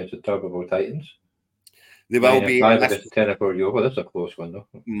playing up against the Turbo Titans. They will be against the Tenerife Yoga. That's a close one, though.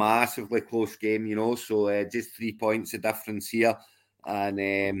 Massively close game, So just 3 points of difference here, and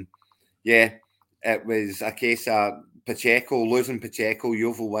it was a case of Pacheco losing Pacheco.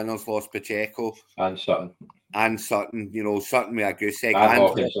 Yeovil winners lost Pacheco and Sutton. Sutton with a goose egg. And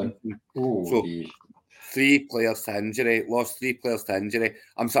Hawkinson. So 3 players to injury. Lost 3 players to injury.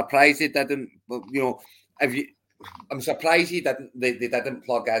 I'm surprised he didn't. I'm surprised he didn't. They didn't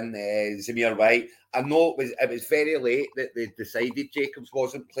plug in Zamir White. I know it was very late that they decided Jacobs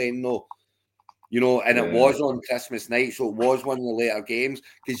wasn't playing though. And it was on Christmas night, so it was one of the later games,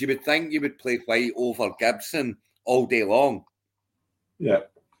 because you would think you would play White over Gibson all day long. Yeah.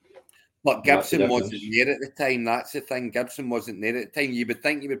 But Gibson wasn't there at the time. That's the thing. Gibson wasn't there at the time. You would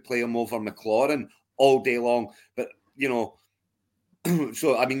think you would play him over McLaurin all day long. But,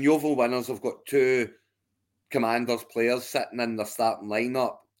 so, I mean, Yeovil winners have got 2 Commanders players sitting in their starting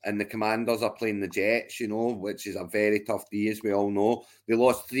lineup, and the Commanders are playing the Jets, which is a very tough day, as we all know. They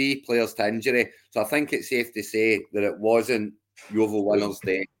lost 3 players to injury, so I think it's safe to say that it wasn't Yeovil winners'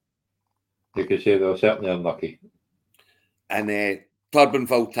 day. You could say they were certainly unlucky. And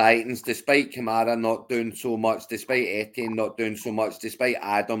Turbanville Titans, despite Kamara not doing so much, despite Etienne not doing so much, despite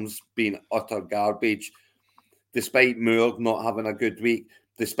Adams being utter garbage, despite Moore not having a good week,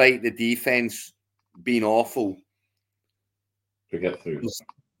 despite the defence being awful, to get through.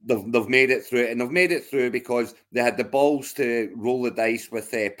 They've made it through it, and they've made it through because they had the balls to roll the dice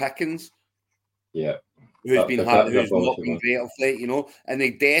with Pickens. Yeah. Who's not been great of late, and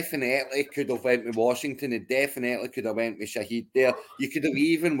they definitely could have went with Washington. They definitely could have went with Shaheed there. You could have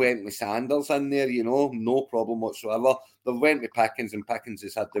even went with Sanders in there, no problem whatsoever. They went with Pickens, and Pickens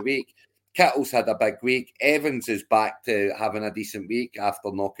has had the week. Kittle's had a big week. Evans is back to having a decent week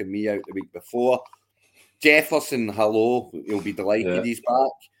after knocking me out the week before. Jefferson, hello, he'll be delighted he's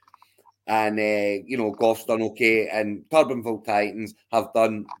back. And, Goff's done okay. And Turbanville Titans have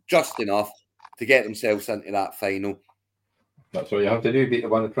done just enough to get themselves into that final. That's all you have to do, beat the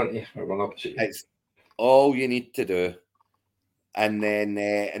one in front of you or one opposite you. It's all you need to do. And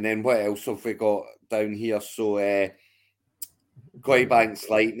then what else have we got down here? So Clydebank's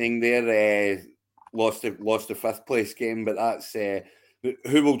Lightning there lost the 5th place game, but that's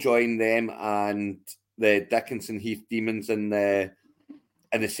who will join them and the Dickinson Heath Demons in the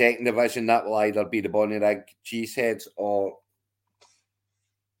 2nd division. That will either be the Bonnie Rig Cheeseheads or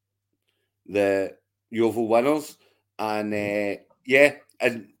the Yeovil winners. And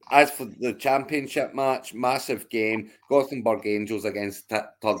and as for the championship match, massive game. Gothenburg Angels against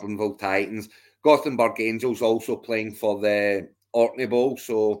Turnbull Titans. Gothenburg Angels also playing for the OrkneyBowl,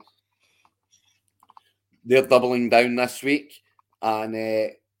 so they're doubling down this week. And,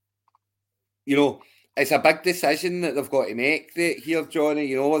 it's a big decision that they've got to make here,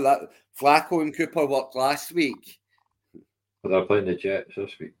 Johnny. That Flacco and Cooper worked last week. But they're playing the Jets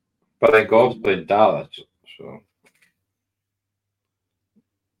this week. But then Goff's playing Dallas, so...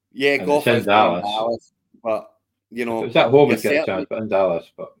 Yeah, Goff is Dallas, but it's at home it's getting a chance, but in Dallas,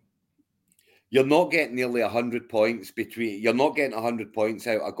 but you're not getting nearly 100 points You're not getting 100 points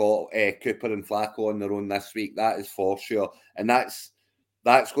out of Cooper and Flacco on their own this week. That is for sure, and that's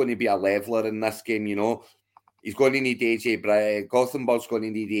going to be a leveler in this game. He's going to need AJ Brown. Gothenburg's going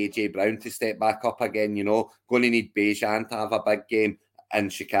to need AJ Brown to step back up again. Going to need Bejan to have a big game in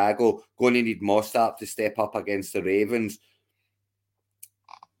Chicago. Going to need Mostert to step up against the Ravens.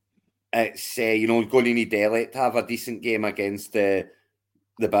 It's going to need Elliott to have a decent game against the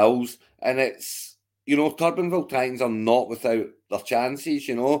Bills, and it's Turnbull Titans are not without their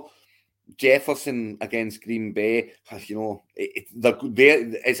chances. Jefferson against Green Bay,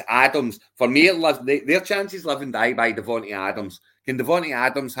 it's Adams for me. Their chances live and die by Devontae Adams. Can Devontae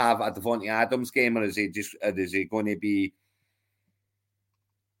Adams have a Devontae Adams game, or is he going to be?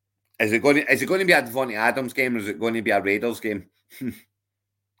 Is it going to be a Devontae Adams game, or is it going to be a Raiders game?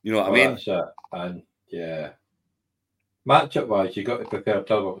 You know what I mean? That's it. And matchup wise, you got to prepare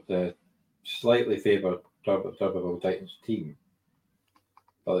the slightly favoured Turnbull Titans team.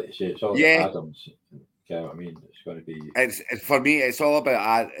 But like you say, it's all about Adams. You know what I mean? It's going to be. It's for me. It's all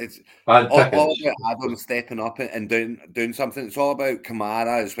about all about Adams stepping up and doing something. It's all about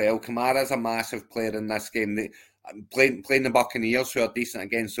Kamara as well. Kamara's a massive player in this game. Playing the Buccaneers, who are decent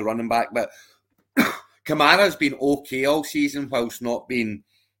against the running back, but Kamara's been okay all season, whilst not being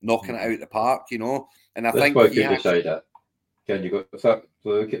knocking it out the park, And I think you decide that. Can you go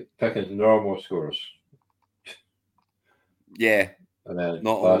look at Pickens' normal scores? Yeah, and then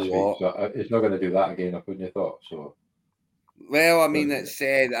not last a lot. Week, so it's not going to do that again. I wouldn't have thought so. Well, I mean, it's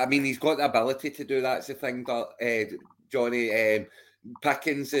said. He's got the ability to do that. That's the thing, but Johnny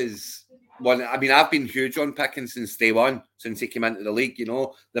Pickens is one. I've been huge on Pickens since day one, since he came into the league.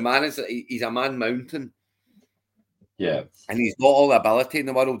 The man he's a man mountain. Yeah. And he's got all the ability in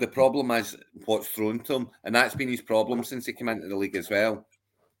the world. The problem is what's thrown to him. And that's been his problem since he came into the league as well.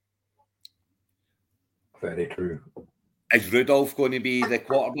 Very true. Is Rudolph going to be the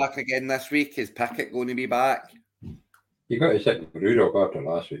quarterback again this week? Is Pickett going to be back? You got to stick with Rudolph after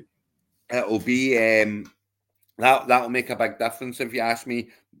last week. It'll be that'll make a big difference if you ask me.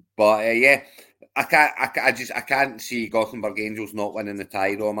 But I can't see Gothenburg Angels not winning the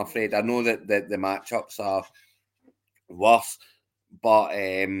tie, though, I'm afraid. I know that the matchups are worse, but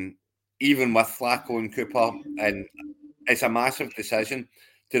even with Flacco and Cooper, and it's a massive decision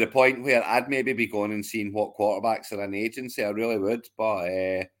to the point where I'd maybe be going and seeing what quarterbacks are in agency. I really would, but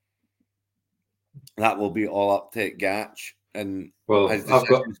that will be all up to Gatch and his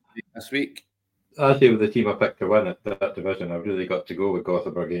decisions this week. I say with the team I picked to win that division, I've really got to go with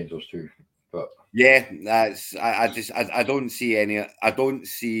Gothenburg Angels too. But yeah, I don't see any. I don't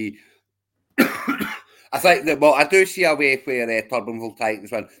see. I think that, I do see a way where Turnbull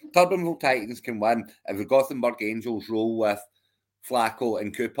Titans win. Turnbull Titans can win if the Gothenburg Angels roll with Flacco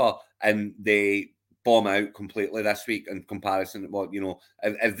and Cooper and they bomb out completely this week in comparison to what,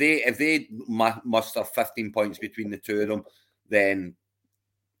 if they muster 15 points between the two of them, then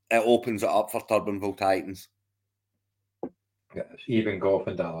it opens it up for Turnbull Titans. Yeah, it's even golf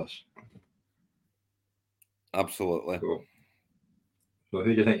in Dallas. Absolutely. So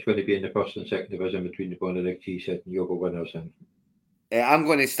who do you think is going to be in the first and second division between the Bonnerig Cheesehead and Yeovil winners? I'm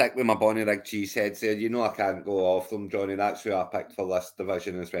going to stick with my Bonnerig Cheeseheads there. I can't go off them, Johnny. That's who I picked for this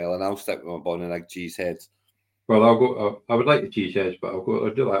division as well, and I'll stick with my Bonnerig Cheeseheads. Well, I'll go. I would like the Cheeseheads, but I'll go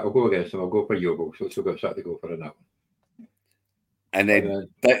against them. I'll go for Yeovil, so still got to go for that one. And then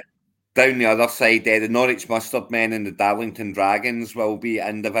down the other side, the Norwich Mustard Men and the Darlington Dragons will be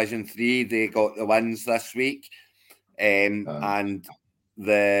in Division 3. They got the wins this week, and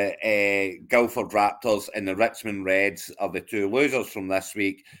the Guildford Raptors and the Richmond Reds are the two losers from this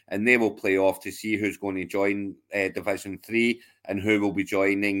week, and they will play off to see who's going to join Division 3 and who will be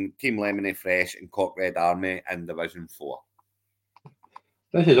joining Team Lemony Fresh and Cork Red Army in Division 4.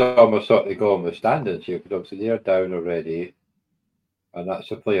 This is almost sort of going with standards here, because obviously they're down already, and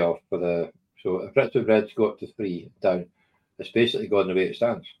that's a playoff for the. So if Richmond Reds go up to 3 down, it's basically going the way it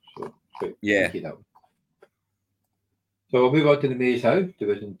stands. So yeah. So we'll move on to the Maze House,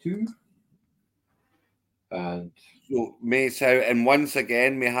 Division 2. And so mates out, and once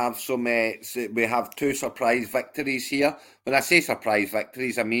again we have we have 2 surprise victories here. When I say surprise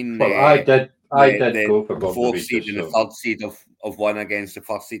victories, I mean I did go for the Bognor 4th Regis, seed and the 3rd seed of one against the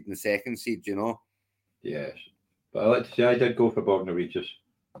 1st seed and the 2nd seed, you know. Yes, but I like to say I did go for Bognor Regis.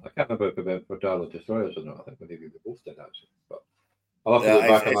 I can't remember if I went for Darla Destroyers or not. I think maybe we both did actually, but I'll have to look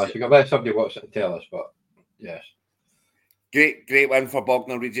back on last week. I'll let somebody watch it and tell us. But yes. Great win for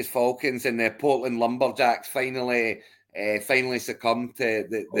Bognor Regis Falcons, and the Portland Lumberjacks finally succumbed to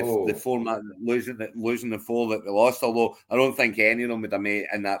the format, losing the 4 that they lost. Although I don't think any of them would have made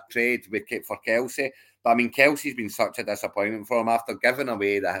in that trade for Kelsey. But I mean, Kelsey's been such a disappointment for him after giving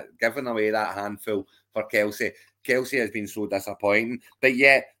away that handful for Kelsey. Kelsey has been so disappointing, but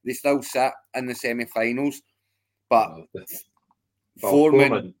yet they still sit in the semi-finals. But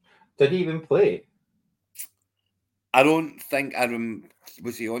Foreman did he even play? I don't think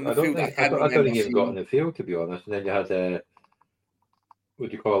was he on the field? I don't think he even got on the field, to be honest. And then you had what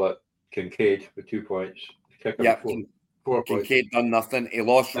do you call it? Kincaid with 2 points. Yeah, 4 Kincaid done nothing. He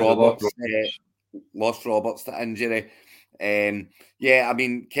lost Roberts. Lost Roberts to injury. Yeah, I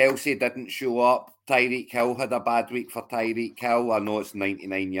mean, Kelsey didn't show up. Tyreek Hill had a bad week for Tyreek Hill. I know it's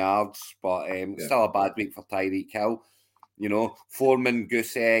 99 yards, but still a bad week for Tyreek Hill. You know, Foreman,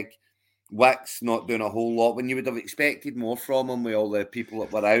 Goose Egg, Wicks not doing a whole lot when you would have expected more from him with all the people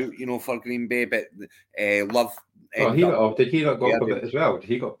that were out, you know, for Green Bay. But Love. Did he not go off a bit as well?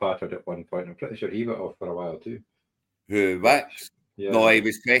 He got battered at one point. I'm pretty sure he went off for a while too. Who, Wicks? Yeah. No, he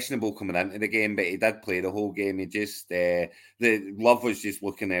was questionable coming into the game, but he did play the whole game. He just the Love was just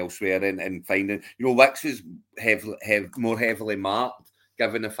looking elsewhere and finding. You know, Wicks was more heavily marked,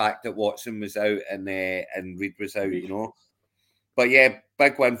 given the fact that Watson was out and Reid was out. You know. But yeah,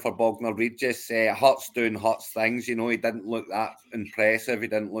 big win for Bognor Regis. Hurt's doing Hurt's things. You know, he didn't look that impressive. He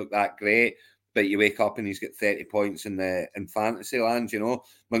didn't look that great. But you wake up and he's got 30 points in fantasy land. You know,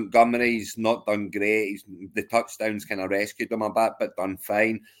 Montgomery's not done great. The touchdowns kind of rescued him a bit, but done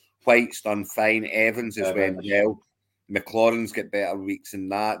fine. White's done fine. Evans has went well. McLaurin's got better weeks than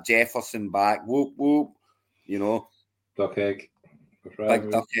that. Jefferson back. Whoop whoop. You know, Duck egg. Big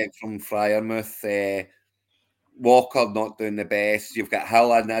duck egg from Friarmouth. Walker not doing the best. You've got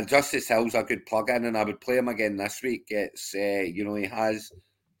Hill, and Justice Hill's a good plug-in, and I would play him again this week. It's you know, he has,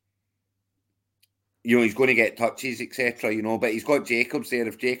 you know, he's going to get touches, etc. You know, but he's got Jacobs there.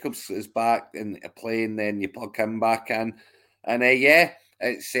 If Jacobs is back and playing, then you plug him back in, and yeah,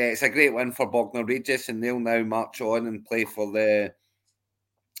 it's a great win for Bognor Regis, and they'll now march on and play for the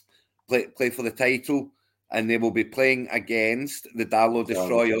title, and they will be playing against the Darlow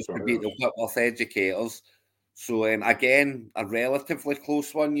Destroyers to beat the Whitworth Educators. So, again, a relatively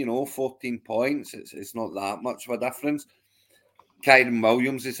close one, you know, 14 points. It's not that much of a difference. Kyron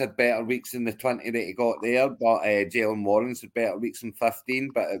Williams has had better weeks than the 20 that he got there, but Jalen Warren's had better weeks than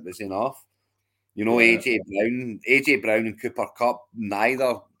 15, but it was enough. You know, yeah. AJ Brown and Cooper Cup,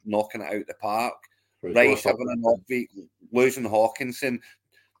 neither knocking it out the park. Rice having an off week, losing Hawkinson.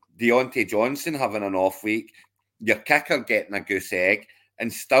 Deontay Johnson having an off week. Your kicker getting a goose egg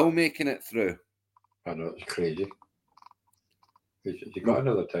and still making it through. I know, it's crazy. You got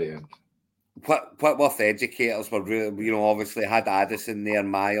another tight end. Whitworth Educators were really, you know, obviously had Addison there.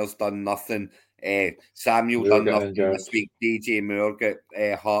 Myers done nothing. Samuel done nothing this week. DJ Moore got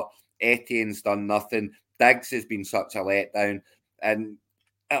hurt. Etienne's done nothing. Diggs has been such a letdown. And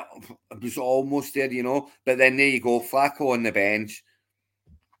it was almost there, you know. But then there you go. Flacco on the bench.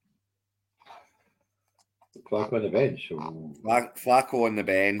 Flacco on the bench. Flacco on the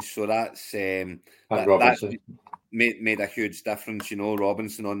bench. So that's that's made a huge difference, you know.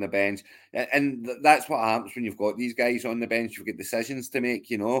 Robinson on the bench, and that's what happens when you've got these guys on the bench. You've got decisions to make,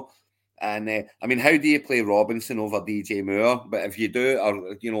 you know. And I mean, how do you play Robinson over DJ Moore? But if you do,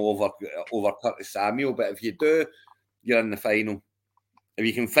 or you know, over Curtis Samuel. But if you do, you're in the final. If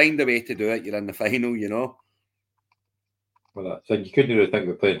you can find a way to do it, you're in the final, you know. Well, so you couldn't really think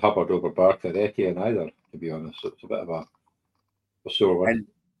of playing Hubbard over Barker or Etienne either, to be honest. So it's a bit of a sore one.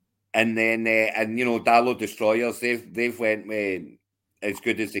 And then you know, Darlow Destroyers, they've went with as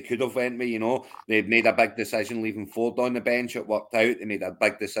good as they could have went with, you know. They've made a big decision leaving Ford on the bench. It worked out. They made a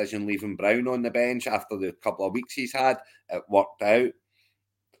big decision leaving Brown on the bench after the couple of weeks he's had. It worked out.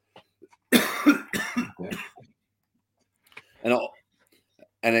 Yeah.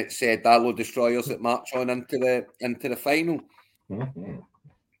 And it's Darlow Destroyers that march on into the final. Mm-hmm.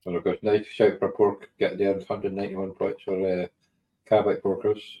 And of course, nice shout for Pork getting there 191 points for Cavite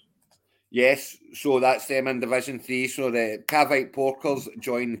Porkers. Yes, so that's them in Division 3. So the Cavite Porkers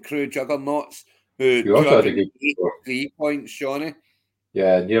join Crew Juggernauts, who 283 points, Shawnee.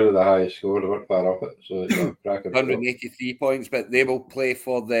 Yeah, nearly the highest score. They weren't far off it. So it's a bracket. 183 points, but they will play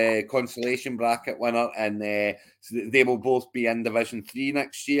for the consolation bracket winner, and they will both be in Division 3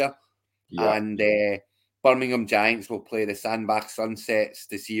 next year. Yeah. And Birmingham Giants will play the Sandbach Sunsets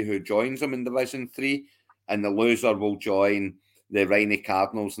to see who joins them in Division 3, and the loser will join the Rhymney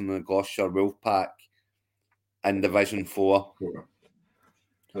Cardinals and the Gloucestershire Wolfpack in Division 4. Sure.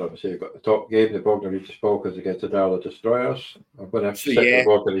 Obviously, you've got the top game, the Bognor Regis Falcons against the Darla Destroyers. I'm going to have to stick with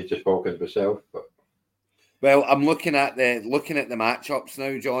Bognor Regis Falcons myself. But... Well, I'm looking at the matchups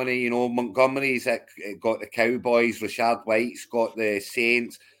now, Johnny. You know, Montgomery's got the Cowboys, Richard White's got the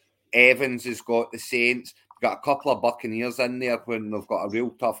Saints, Evans has got the Saints. Got a couple of Buccaneers in there when they've got a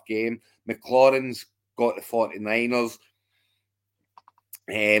real tough game. McLaurin's got the 49ers.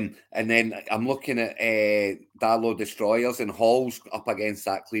 And then I'm looking at Darlow Destroyers, and Hall's up against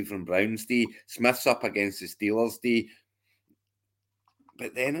that Cleveland Browns D. Smith's up against the Steelers D.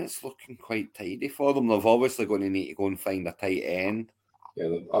 But then it's looking quite tidy for them. They're obviously going to need to go and find a tight end.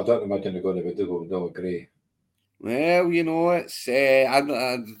 Yeah, I don't imagine they're going to be doing Noah Gray. Well, you know, it's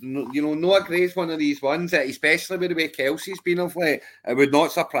Noah Gray's one of these ones that, especially with the way Kelsey's been of late, it would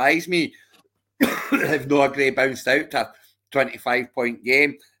not surprise me if Noah Gray bounced out to 25-point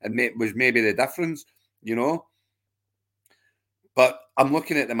game and was maybe the difference, you know. But I'm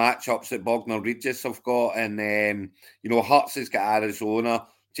looking at the matchups that Bognor Regis have got, and you know, Hertz has got Arizona,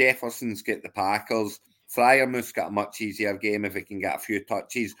 Jefferson's got the Packers, Fryermuth's got a much easier game if he can get a few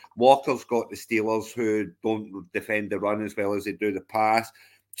touches. Walker's got the Steelers, who don't defend the run as well as they do the pass.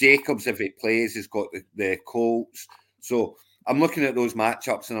 Jacobs, if he plays, has got the Colts. So I'm looking at those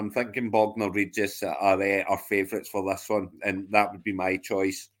matchups, and I'm thinking Bognor Regis are our favourites for this one, and that would be my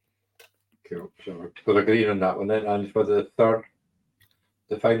choice. Cool. So we're agreeing on that one then. And for the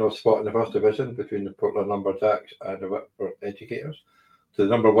final spot in the first division between the Portland Lumberjacks and the Whitford Educators, to the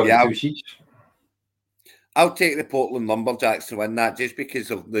number 1 and 2 seeds. I'll take the Portland Lumberjacks to win that, just because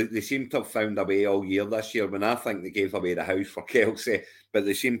they seem to have found a way all year this year. When I think they gave away the house for Kelsey, but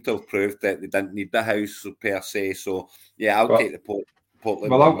they seem to have proved that they didn't need the house per se. So yeah, I'll take the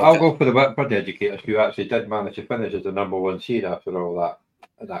Portland. Well, I'll go for the Whitford Educators, who actually did manage to finish as the number 1 seed after all that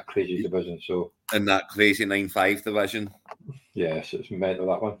in that crazy division. So in that crazy 9-5 division. Yes, it's mental,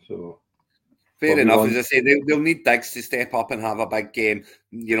 that one. So fair enough. As I say, they'll need Diggs to step up and have a big game,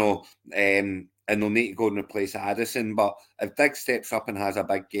 you know, and they'll need to go and replace Addison. But if Diggs steps up and has a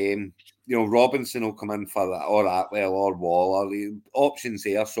big game, you know, Robinson will come in for that, or Atwell, or Waller. The options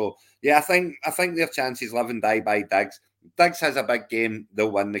there. So yeah, I think their chances live and die by Diggs. If Diggs has a big game, they'll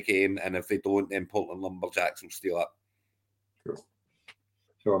win the game, and if they don't, then Portland Lumberjacks will steal it. Cool.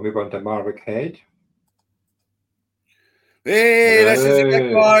 So I'll move on to Marvick Head. Hey, this is a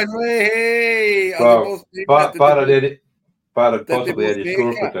big one. Hey, well, possibly any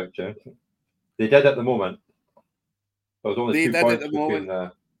score prediction. They did at the moment. There's only 2 points between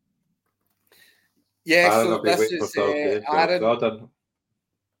the. Yeah, so this is Aaron.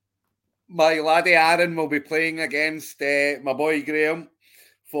 My laddie Aaron will be playing against my boy Graham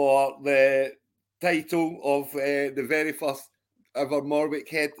for the title of the very first ever Marvick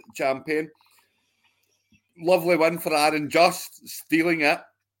Head champion. Lovely win for Aaron, just stealing it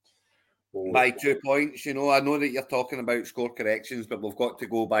by 2 points. You know, I know that you're talking about score corrections, but we've got to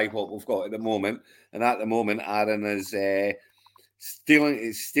go by what we've got at the moment. And at the moment, Aaron is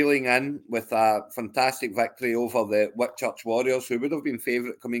stealing in with a fantastic victory over the Whitchurch Warriors, who would have been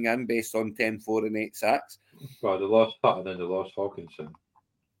favourite coming in based on 10-4 and 8 sacks. Well, they lost Sutton and they lost Hawkinson.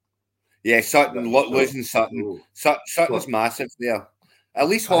 Yeah, Sutton, losing Sutton. Sutton's massive there. At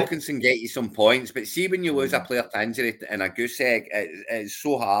least Hawkinson get you some points, but see when you lose a player to injury and a goose egg, it's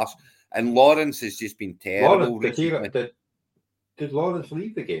so harsh. And Lawrence has just been terrible. Did Lawrence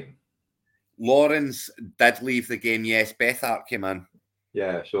leave the game? Lawrence did leave the game, yes. Bethart came in.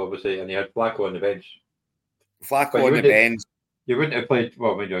 Yeah, so obviously, and he had Flacco on the bench. Flacco on the bench. You wouldn't have played,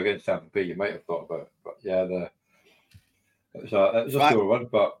 well, when you're against Tampa Bay, you might have thought about it. But yeah, it was a sore one,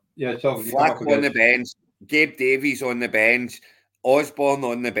 but yeah, it's Flacco on the bench, Gabe Davies on the bench, Osborne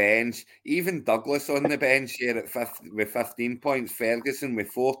on the bench, even Douglas on the bench here with 15 points, Ferguson with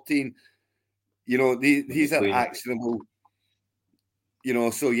 14. You know, these are actionable. You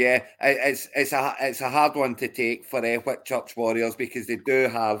know, so yeah, it's a hard one to take for Whitchurch Warriors, because they do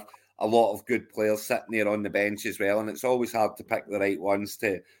have a lot of good players sitting there on the bench as well, and it's always hard to pick the right ones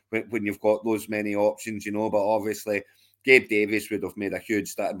when you've got those many options, you know. But obviously, Gabe Davies would have made a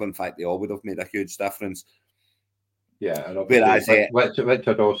huge difference. In fact, they all would have made a huge difference. Yeah, and obviously,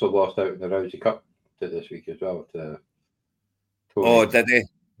 Whitchurch also lost out in the Rousay Cup this week as well. Oh, did they?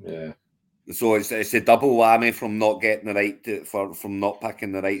 Yeah. So it's a double whammy from not getting the right from not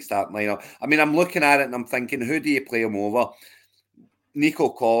picking the right start lineup. I mean, I'm looking at it and I'm thinking, who do you play him over? Nico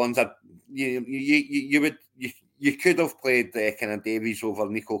Collins. You could have played kind of Davies over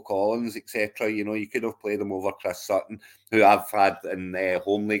Nico Collins, etc. You could have played him over Chris Sutton, who I've had in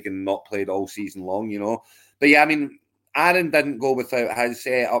home league and not played all season long. But yeah, I mean, Aaron didn't go without his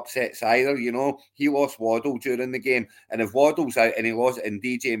upsets either. He lost Waddle during the game, and if Waddle's out and he lost and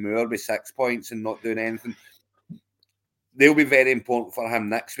DJ Moore with 6 points and not doing anything, they'll be very important for him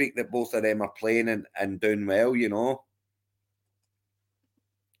next week. That both of them are playing and doing well.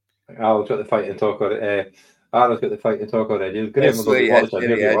 Al's got the fight to talk already. Aaron's got the fight to talk already. Graham will be watching.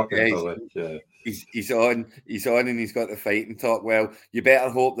 He'll be working for it. He's on, and he's got the fight and talk. Well, you better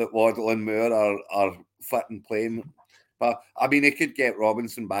hope that Waddle and Moore are fit and playing. But I mean, he could get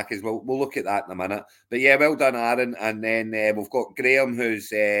Robinson back as well. We'll look at that in a minute. But yeah, well done, Aaron. And then we've got Graham,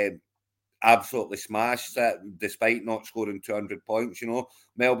 who's absolutely smashed it despite not scoring 200 points.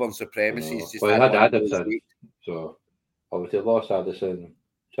 Melbourne supremacy. Well, he had Addison, so obviously lost Addison.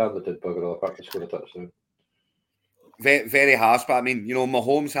 Chandler did bugger all apart to score a touchdown. Very, very harsh, but I mean,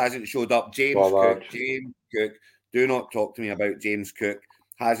 Mahomes hasn't showed up. James Cook, do not talk to me about James Cook.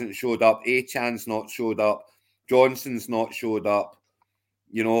 Hasn't showed up. Achan's not showed up. Johnson's not showed up.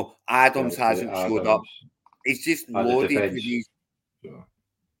 Adams hasn't showed up. It's just loaded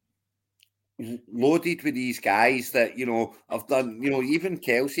with these guys that, have done, even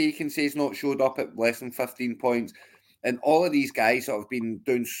Kelsey, you can say, has not showed up at less than 15 points. And all of these guys that have been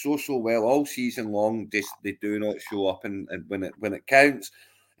doing so well all season long, they do not show up and when it counts.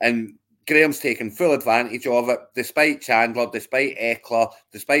 And Graham's taken full advantage of it, despite Chandler, despite Eckler,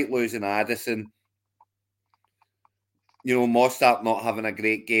 despite losing Addison. Mostert not having a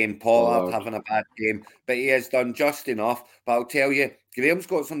great game, Pollard having a bad game, but he has done just enough. But I'll tell you, Graham's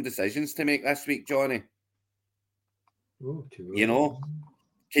got some decisions to make this week, Johnny.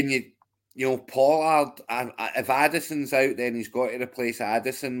 Can you... Pollard, if Addison's out, then he's got to replace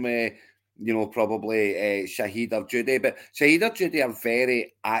Addison with, probably Shaheed or Judy. But Shaheed or Judy are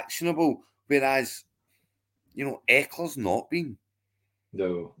very actionable, whereas, Eckler's not been.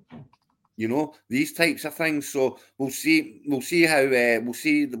 No. These types of things. So we'll see how we'll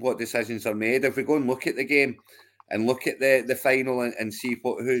see what decisions are made. If we go and look at the game and look at the final and see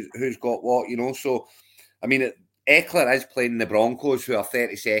who's got what, So, I mean, Eckler is playing the Broncos, who are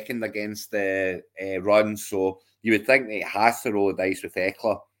 32nd against the run. So you would think that he has to roll the dice with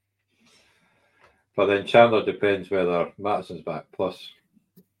Eckler. But then Chandler depends whether Mattison's back. Plus,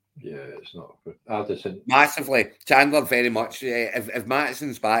 yeah, it's not Addison. Massively. Chandler very much. If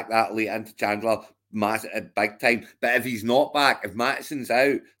Mattison's back that late into Chandler, big time. But if he's not back, if Mattison's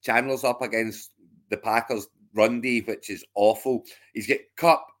out, Chandler's up against the Packers run D, which is awful. He's got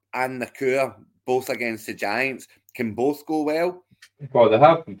Cup and Nakua both against the Giants. Can both go well? Well, they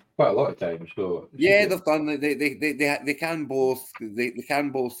have quite a lot of times. So yeah, they've done. They can both. They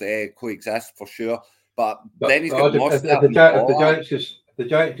can both coexist for sure. But then he's got if the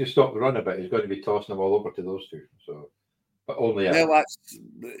Giants just stop the run a bit, he's going to be tossing them all over to those two. So, but only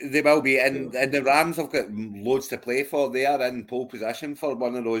they will be, and the Rams have got loads to play for. They are in pole position for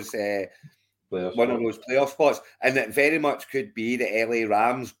one of those playoff spots, and it very much could be the LA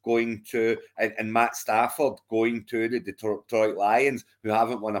Rams going to and Matt Stafford going to the Detroit Lions, who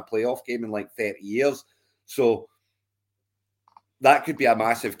haven't won a playoff game in like 30 years. So that could be a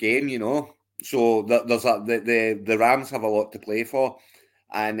massive game, So there's the Rams have a lot to play for,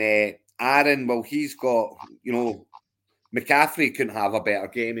 and Aaron, well, he's got McCaffrey couldn't have a better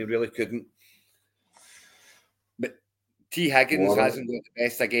game. He really couldn't. T. Higgins hasn't got the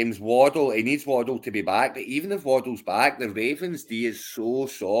best of games. Waddle, he needs Waddle to be back. But even if Waddle's back, the Ravens' D is so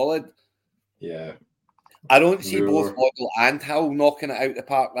solid. Yeah. I don't see both Waddle and Hill knocking it out the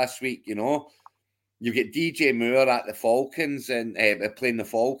park this week, You get DJ Moore at the Falcons and playing the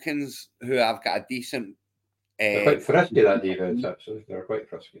Falcons, who have got a decent... they're quite frisky, that defense, actually. They're quite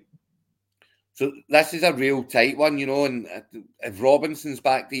frisky. So this is a real tight one, and if Robinson's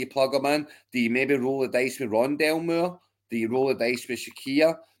back, do you plug him in? Do you maybe roll the dice with Rondale Moore? Do you roll the dice with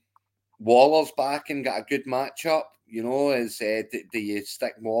Shakir? Waller's back and got a good matchup. Do you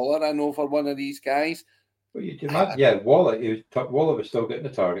stick Waller in over one of these guys? Well, Waller was still getting the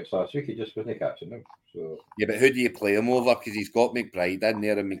targets last week. He just wasn't catching them. So yeah, but who do you play him over? Because he's got McBride in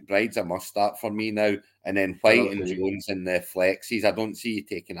there, and McBride's a must start for me now. And then White and Jones in the flexes. I don't see you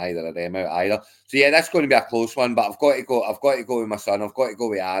taking either of them out either. So yeah, that's going to be a close one. But I've got to go with my son. I've got to go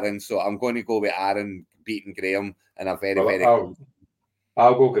with Aaron. So I'm going to go with Aaron beating Graham in a very close.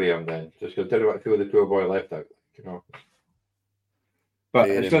 I'll go Graham then. Just because I feel the poor boy left out. But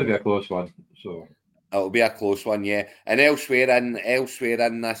it's going to be a close one. So it'll be a close one, yeah. And elsewhere in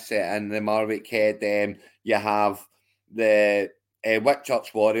this in the Marwick Head, you have the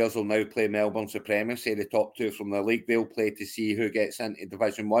Whitchurch Warriors will now play Melbourne Supremacy, the top two from the league. They'll play to see who gets into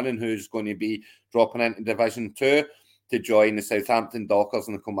Division 1 and who's going to be dropping into Division 2 to join the Southampton Dockers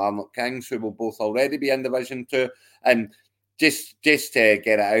and the Kilmarnock Kings, who will both already be in Division 2. And just to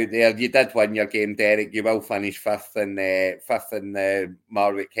get it out there, you did win your game, Derek. You will finish fifth in the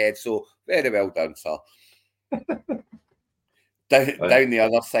Marwick Head. So very well done, sir. Down the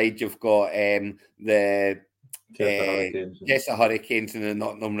other side, you've got the Chester Hurricanes and the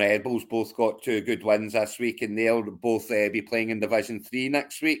Nottingham Rebels. Both got 2 good wins this week, and they'll both be playing in Division 3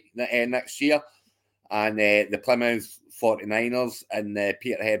 next year. And the Plymouth 49ers and the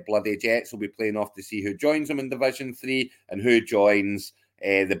Peterhead Bloody Jets will be playing off to see who joins them in Division 3 and who joins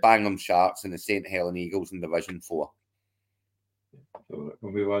the Bangham Sharks and the St Helen Eagles in Division 4. So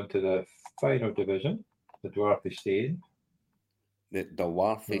we'll move on to the final division, the Dwarfstein. The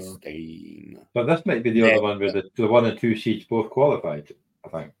Dwarfstein. So this might be the other one where the 1 and 2 seeds both qualified, I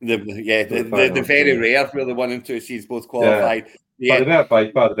think. The very rare where the 1 and 2 seeds both qualified. Yeah. But they're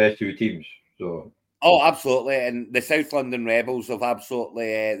by far the best 2 teams. So. Oh, absolutely, and the South London Rebels have bounced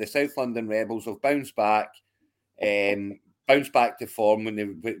back, to form when they,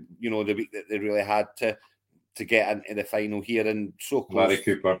 the week that they really had to get into the final here, and so close. Larry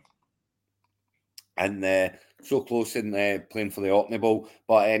Cooper, and so close in playing for the OrkneyBowl,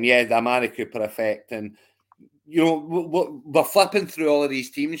 but the Amari Cooper effect, and we're flipping through all of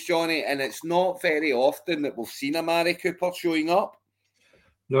these teams, Johnny, and it's not very often that we've seen Amari Cooper showing up.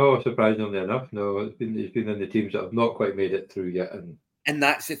 No, surprisingly enough, no. He's been in the teams that have not quite made it through yet. And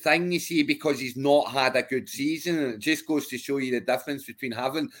that's the thing, you see, because he's not had a good season. And it just goes to show you the difference between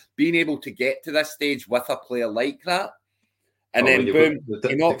being able to get to this stage with a player like that. And then, boom,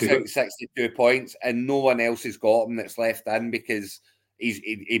 he knocks out 62 points and no one else has got him that's left in because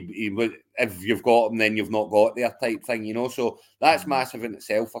if you've got him, then you've not got their type thing, So that's massive in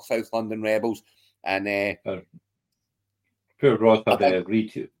itself for South London Rebels. And... Poor Ross had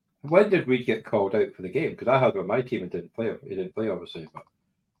Reed. When did Reed get called out for the game? Because I had him on my team and didn't play. He didn't play, obviously, but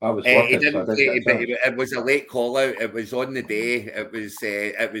I was working. He didn't play, but it was a late call out. It was on the day. It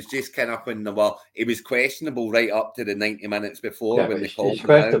was just kind of when he was questionable right up to the 90 minutes before when they called him out. He's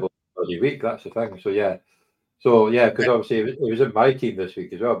questionable every week. That's the thing. So because obviously he was in my team this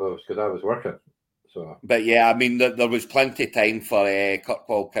week as well, but it was because I was working. So. But I mean, there was plenty of time for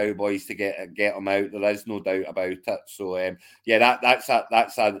Kirkwall Cowboys to get him out. There is no doubt about it. So that's a.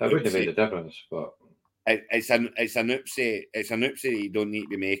 That wouldn't have made a difference, but it's an oopsie. It's an oopsie that you don't need to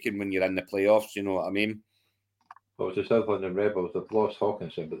be making when you're in the playoffs. You know what I mean? Well, it's the South London Rebels. They've lost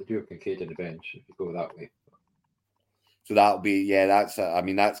Hawkinson, but they do have Kincaid on the bench. If you go that way. So that'll be,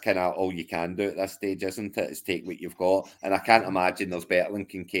 that's kind of all you can do at this stage, isn't it? Is take what you've got. And I can't imagine there's better than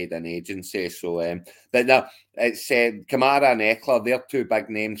Kincaid in agency. So, but no, it's Kamara and Eckler. They're 2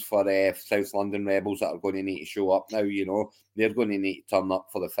 big names for South London Rebels that are going to need to show up now, They're going to need to turn up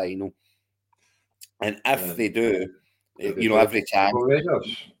for the final. And if they do, every chance.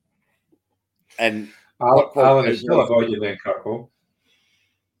 And Alan is still avoiding them, Kirkwall.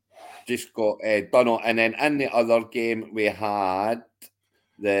 Just got done on. And then in the other game, we had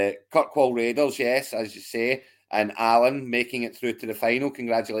the Kirkwall Raiders, yes, as you say, and Alan making it through to the final.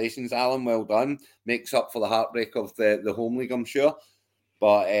 Congratulations, Alan. Well done. Makes up for the heartbreak of the home league, I'm sure.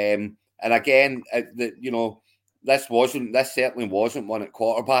 But, and again, this certainly wasn't one at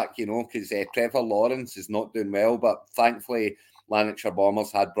quarterback, because Trevor Lawrence is not doing well. But thankfully, Lanarkshire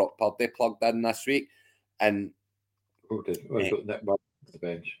Bombers had Brock Purdy plugged in this week. And he's got Nick Mullins on the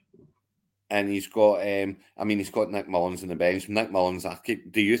bench. And he's got Nick Mullins on the bench. Nick Mullins,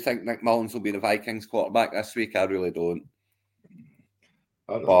 do you think Nick Mullins will be the Vikings quarterback this week? I really don't.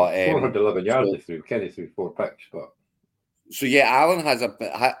 I don't know. 411 yards through. Kenny threw 4 picks, but so Alan has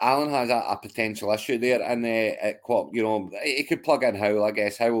a potential issue there, and he could plug in Howell. I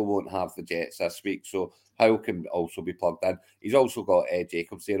guess Howell won't have the Jets this week, so Howell can also be plugged in. He's also got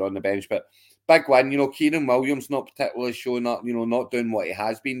Jacobs there on the bench, but big win. Kieran Williams not particularly showing up. Not doing what he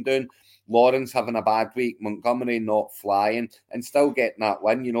has been doing. Lawrence having a bad week, Montgomery not flying, and still getting that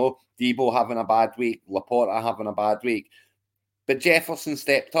win. Debo having a bad week, Laporta having a bad week, but Jefferson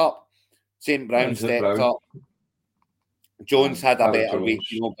stepped up, St. Brown stepped up, Jones had a better week,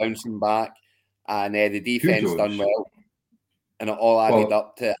 bouncing back, and the defense done well, and it all added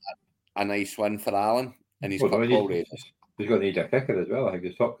up to a nice win for Alan, and he's got all Raiders. He's going to need a kicker as well. I think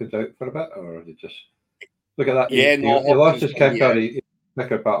his Hopkins out for a bit, or is it just look at that? Yeah, he lost his kicker.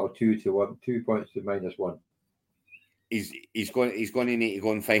 Kicker battle 2-1, 2 points to -1. he's going to need to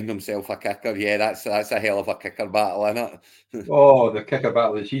go and find himself a kicker. Yeah, that's a hell of a kicker battle, isn't it? Oh, the kicker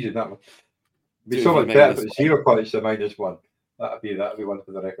battle of the season, that one. It'd be so much better if it was 0 points to -1. That'd be one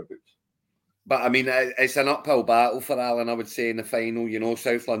for the record books. But I mean, it's an uphill battle for Alan, I would say, in the final. You know,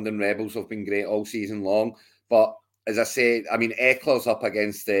 South London Rebels have been great all season long. But as I say, I mean, Eckler's up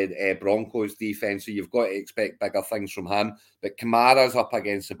against the Broncos defence, so you've got to expect bigger things from him. But Kamara's up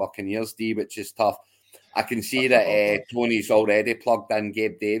against the Buccaneers D, which is tough. I can see that Tony's already plugged in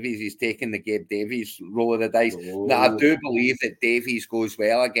Gabe Davies. He's taking the Gabe Davies roll of the dice. Now, I do believe that Davies goes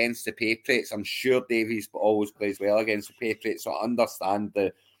well against the Patriots. I'm sure Davies always plays well against the Patriots, so I understand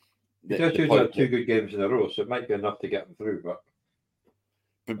the... He just had 2 good games in a row, so it might be enough to get him through.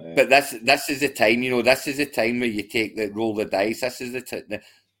 But this is the time, you know. This is the time where you take the roll the dice. This is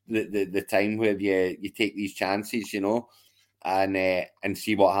the time where you take these chances, you know, and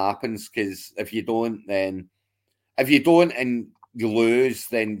see what happens. Because if you don't and you lose,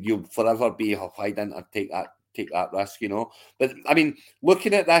 then you'll forever be, why didn't I take that risk, you know? But I mean,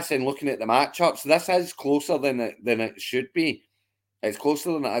 looking at this and looking at the matchups, this is closer than it should be. It's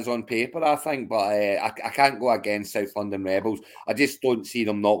closer than it is on paper, I think, but I can't go against South London Rebels. I just don't see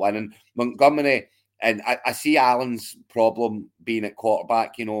them not winning. Montgomery, and I see Allen's problem being at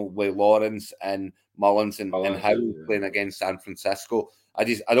quarterback, you know, with Lawrence and Mullins and Howe playing against San Francisco. I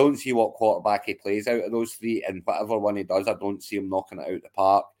don't see what quarterback he plays out of those 3, and whatever one he does, I don't see him knocking it out of the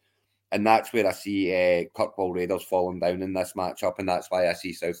park. And that's where I see Kirkwall Raiders falling down in this matchup, and that's why I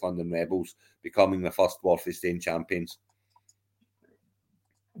see South London Rebels becoming the first Warfistain champions.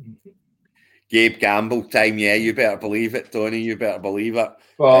 Gabe Gamble time, yeah, you better believe it, Tony. You better believe it.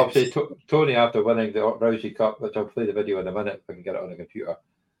 Well, obviously, Tony, after winning the Rousay Cup, which I'll play the video in a minute if I can get it on the computer,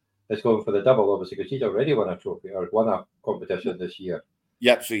 is going for the double, obviously, because he's already won a trophy or won a competition this year.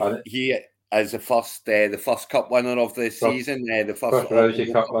 Yep, so he is the first cup winner of the season, the first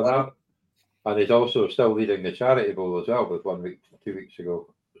Rousay Cup winner, and he's also still leading the charity bowl as well with 1 week, 2 weeks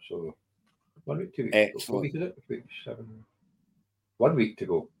ago. So 1 week, 2 weeks. Excellent. Ago. What week is it? Week 7. 1 week to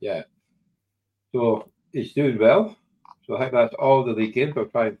go, yeah. So he's doing well. So I think that's all the league games. I'll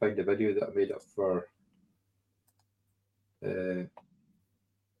try and find the video that I made up for the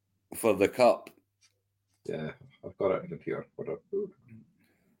cup. Yeah, I've got it on the computer.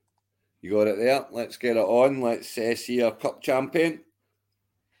 You got it there. Let's get it on. Let's see our cup champion.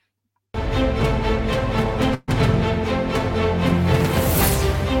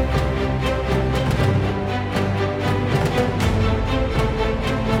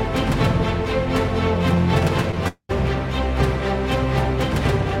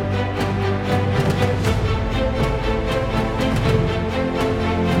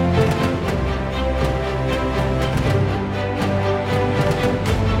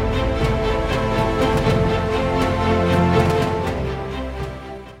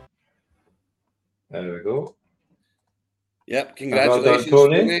 There we go. Yep, congratulations,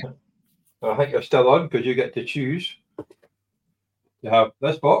 Tony. I think you're still on because you get to choose. You have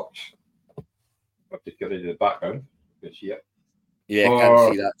this box. I've just got rid of the background. You can see it. Yeah, I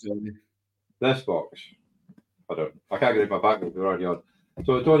can't see that, Tony. This box. I can't get rid of my background. We're already on.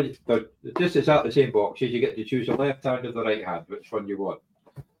 So, Tony, this is at the same box. You get to choose the left hand or the right hand, which one you want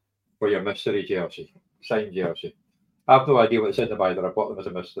for your mystery jersey, signed jersey. I have no idea what's in them either. I bought them as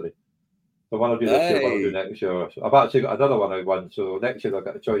a mystery. So one will do this year, one will do next year. So I've actually got another one I won. So next year I've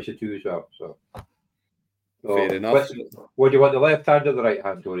got a choice of 2 as well. So fair enough. What do you want, the left hand or the right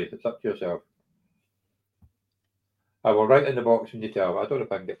hand, Tony? It's up to yourself. I will write in the box when you tell. I don't know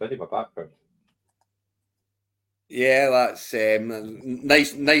if I can get rid of my background. Yeah, that's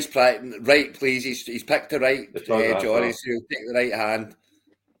nice. Right, please. He's picked the right, Johnny. So he'll take the right hand.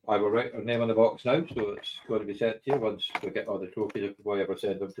 I will write our name on the box now, so it's going to be sent to you once we get all the trophies if we ever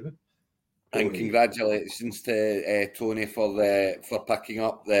send them to me. And congratulations to Tony for picking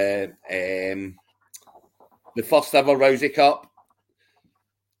up the first ever Rousay Cup.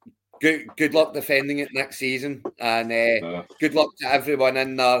 Good luck defending it next season, and good luck to everyone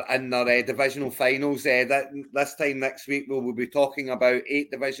in their divisional finals. This time next week we'll be talking about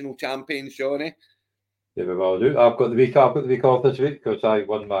 8 divisional champions, Johnny. Yeah, we will do. I've got the week off this week because I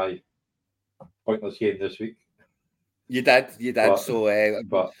won my pointless game this week. You did.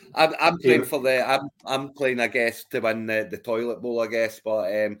 But I'm playing I'm playing, I guess, to win the toilet bowl, I guess.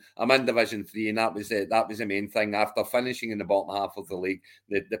 But I'm in Division 3, and that was the main thing. After finishing in the bottom half of the league,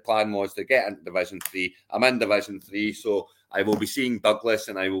 the plan was to get into Division 3. I'm in Division 3, so I will be seeing Douglas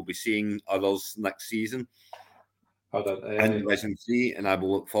and I will be seeing others next season. In Division 3, and I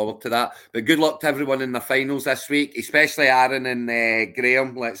will look forward to that. But good luck to everyone in the finals this week, especially Aaron and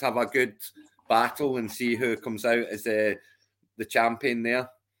Graham. Let's have a good battle and see who comes out as the champion there.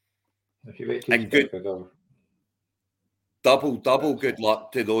 If you wait and good, double good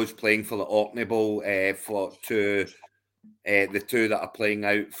luck to those playing for the OrkneyBowl, the two that are playing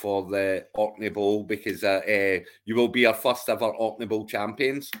out for the OrkneyBowl, because you will be our first ever OrkneyBowl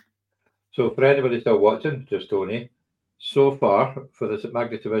champions. So for anybody still watching, just Tony, so far for the St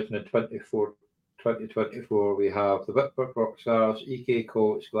Magnus division in 2024, we have the Whitbrook Rockstars, EK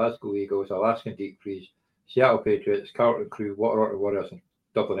Colts, Glasgow Eagles, Alaskan Deep Freeze, Seattle Patriots, Carlton Crew, Waterloo Warriors, and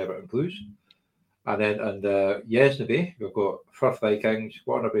Dublin Everton Blues. And then in the Yesneby, we've got Firth Vikings,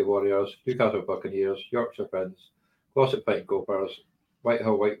 Waterbury Warriors, Newcastle Buccaneers, Yorkshire Prince, Glossop Pike Gophers,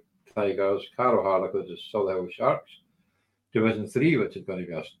 Whitehill White Tigers, Carroll Harlequins, Solihull Sharks. Division 3, which is going to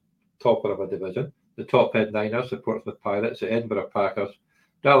be a topper of a division. The Top Head Niners, the Portsmouth Pirates, the Edinburgh Packers,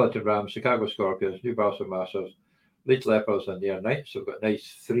 Darlington Rams, Chicago Scorpions, Newcastle Masters, Leeds Leopards, and Ayr Knights. So we've got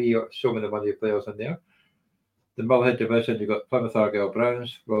nice 3 so many money players in there. The Mullhead division, you've got Plymouth Argyle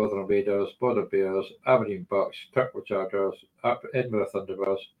Browns, Rotherham Raiders, Border Bears, Aberdeen Bucks, Kirkwall Chargers, Edinburgh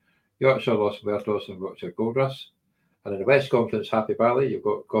Thunderbirds, Yorkshire Los Muertos, and Yorkshire Gold Rush. And in the West Conference, Happy Valley, you've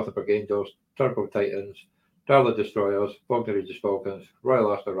got Gothenburg Angels, Turbo Titans, Darla Destroyers, Bognor Regis Falcons, Royal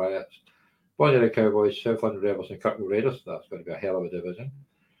Ulster Riots, Bonnier Cowboys, South London Rebels, and Kirkwall Raiders. That's going to be a hell of a division.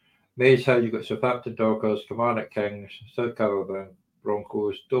 Maze Hill, you've got Southampton Dockers, Kilmarnock Kings, South Carolina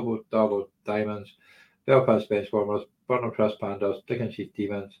Broncos, Double Darlow Diamonds, Belfast Benchwarmers, Burnham Trust Pandas, Dickensheath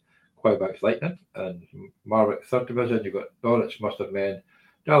Demons, Quebec's Lightning, and Marwick 3rd Division, you've got Norwich Mustard Men,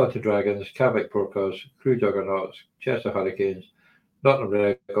 Darlington Dragons, Cavic Porkers, Crew Juggernauts, Chester Hurricanes,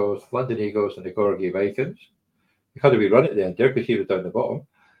 Nottingham Rebels, London Eagles, and the Gorgie Vikings. You had a wee run at the end there because he was down the bottom.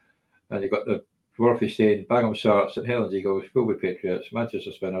 And you've got the Dwarfy Stain, Bangham Sharks, St Helens Eagles, Filby Patriots,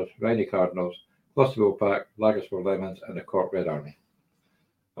 Manchester Spinners, Riney Cardinals, Gloucester Pack, Lagersford Lemons, and the Cork Red Army.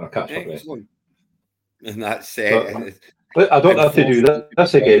 And I'll catch up there. And that's but I don't have to do that.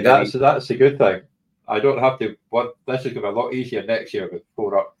 That's again. That's a good thing. I don't have to. This is going to be a lot easier next year with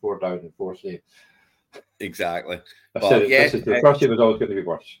 4 up, 4 down, and 4 safe. Exactly. The first year was always going to be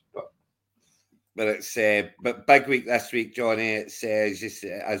worse. But it's but big week this week, Johnny. It's just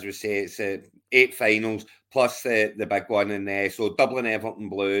as we say, it's 8 finals plus the big one in there. So Dublin Everton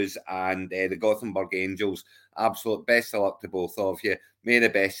Blues and the Gothenburg Angels. Absolute best of luck to both of you. May the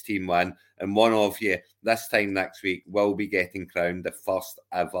best team win, and one of you this time next week will be getting crowned the first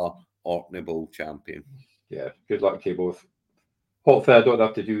ever OrkneyBowl champion. Yeah, good luck to you both. Hopefully, I don't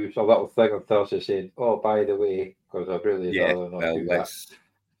have to do a little thing on Thursday saying, "Oh, by the way," because I really rather not do that.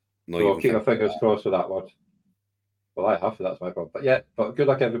 So I'll keep my fingers crossed for that one. Well, I have to, that's my problem. But good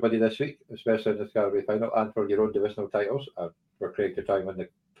luck everybody this week, especially in the Skara Brae final, and for your own divisional titles, and for Craig to try and win the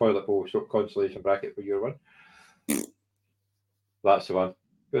toilet bowl consolation bracket for your one. That's the one.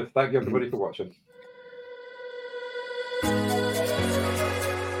 Good. Thank you everybody for watching.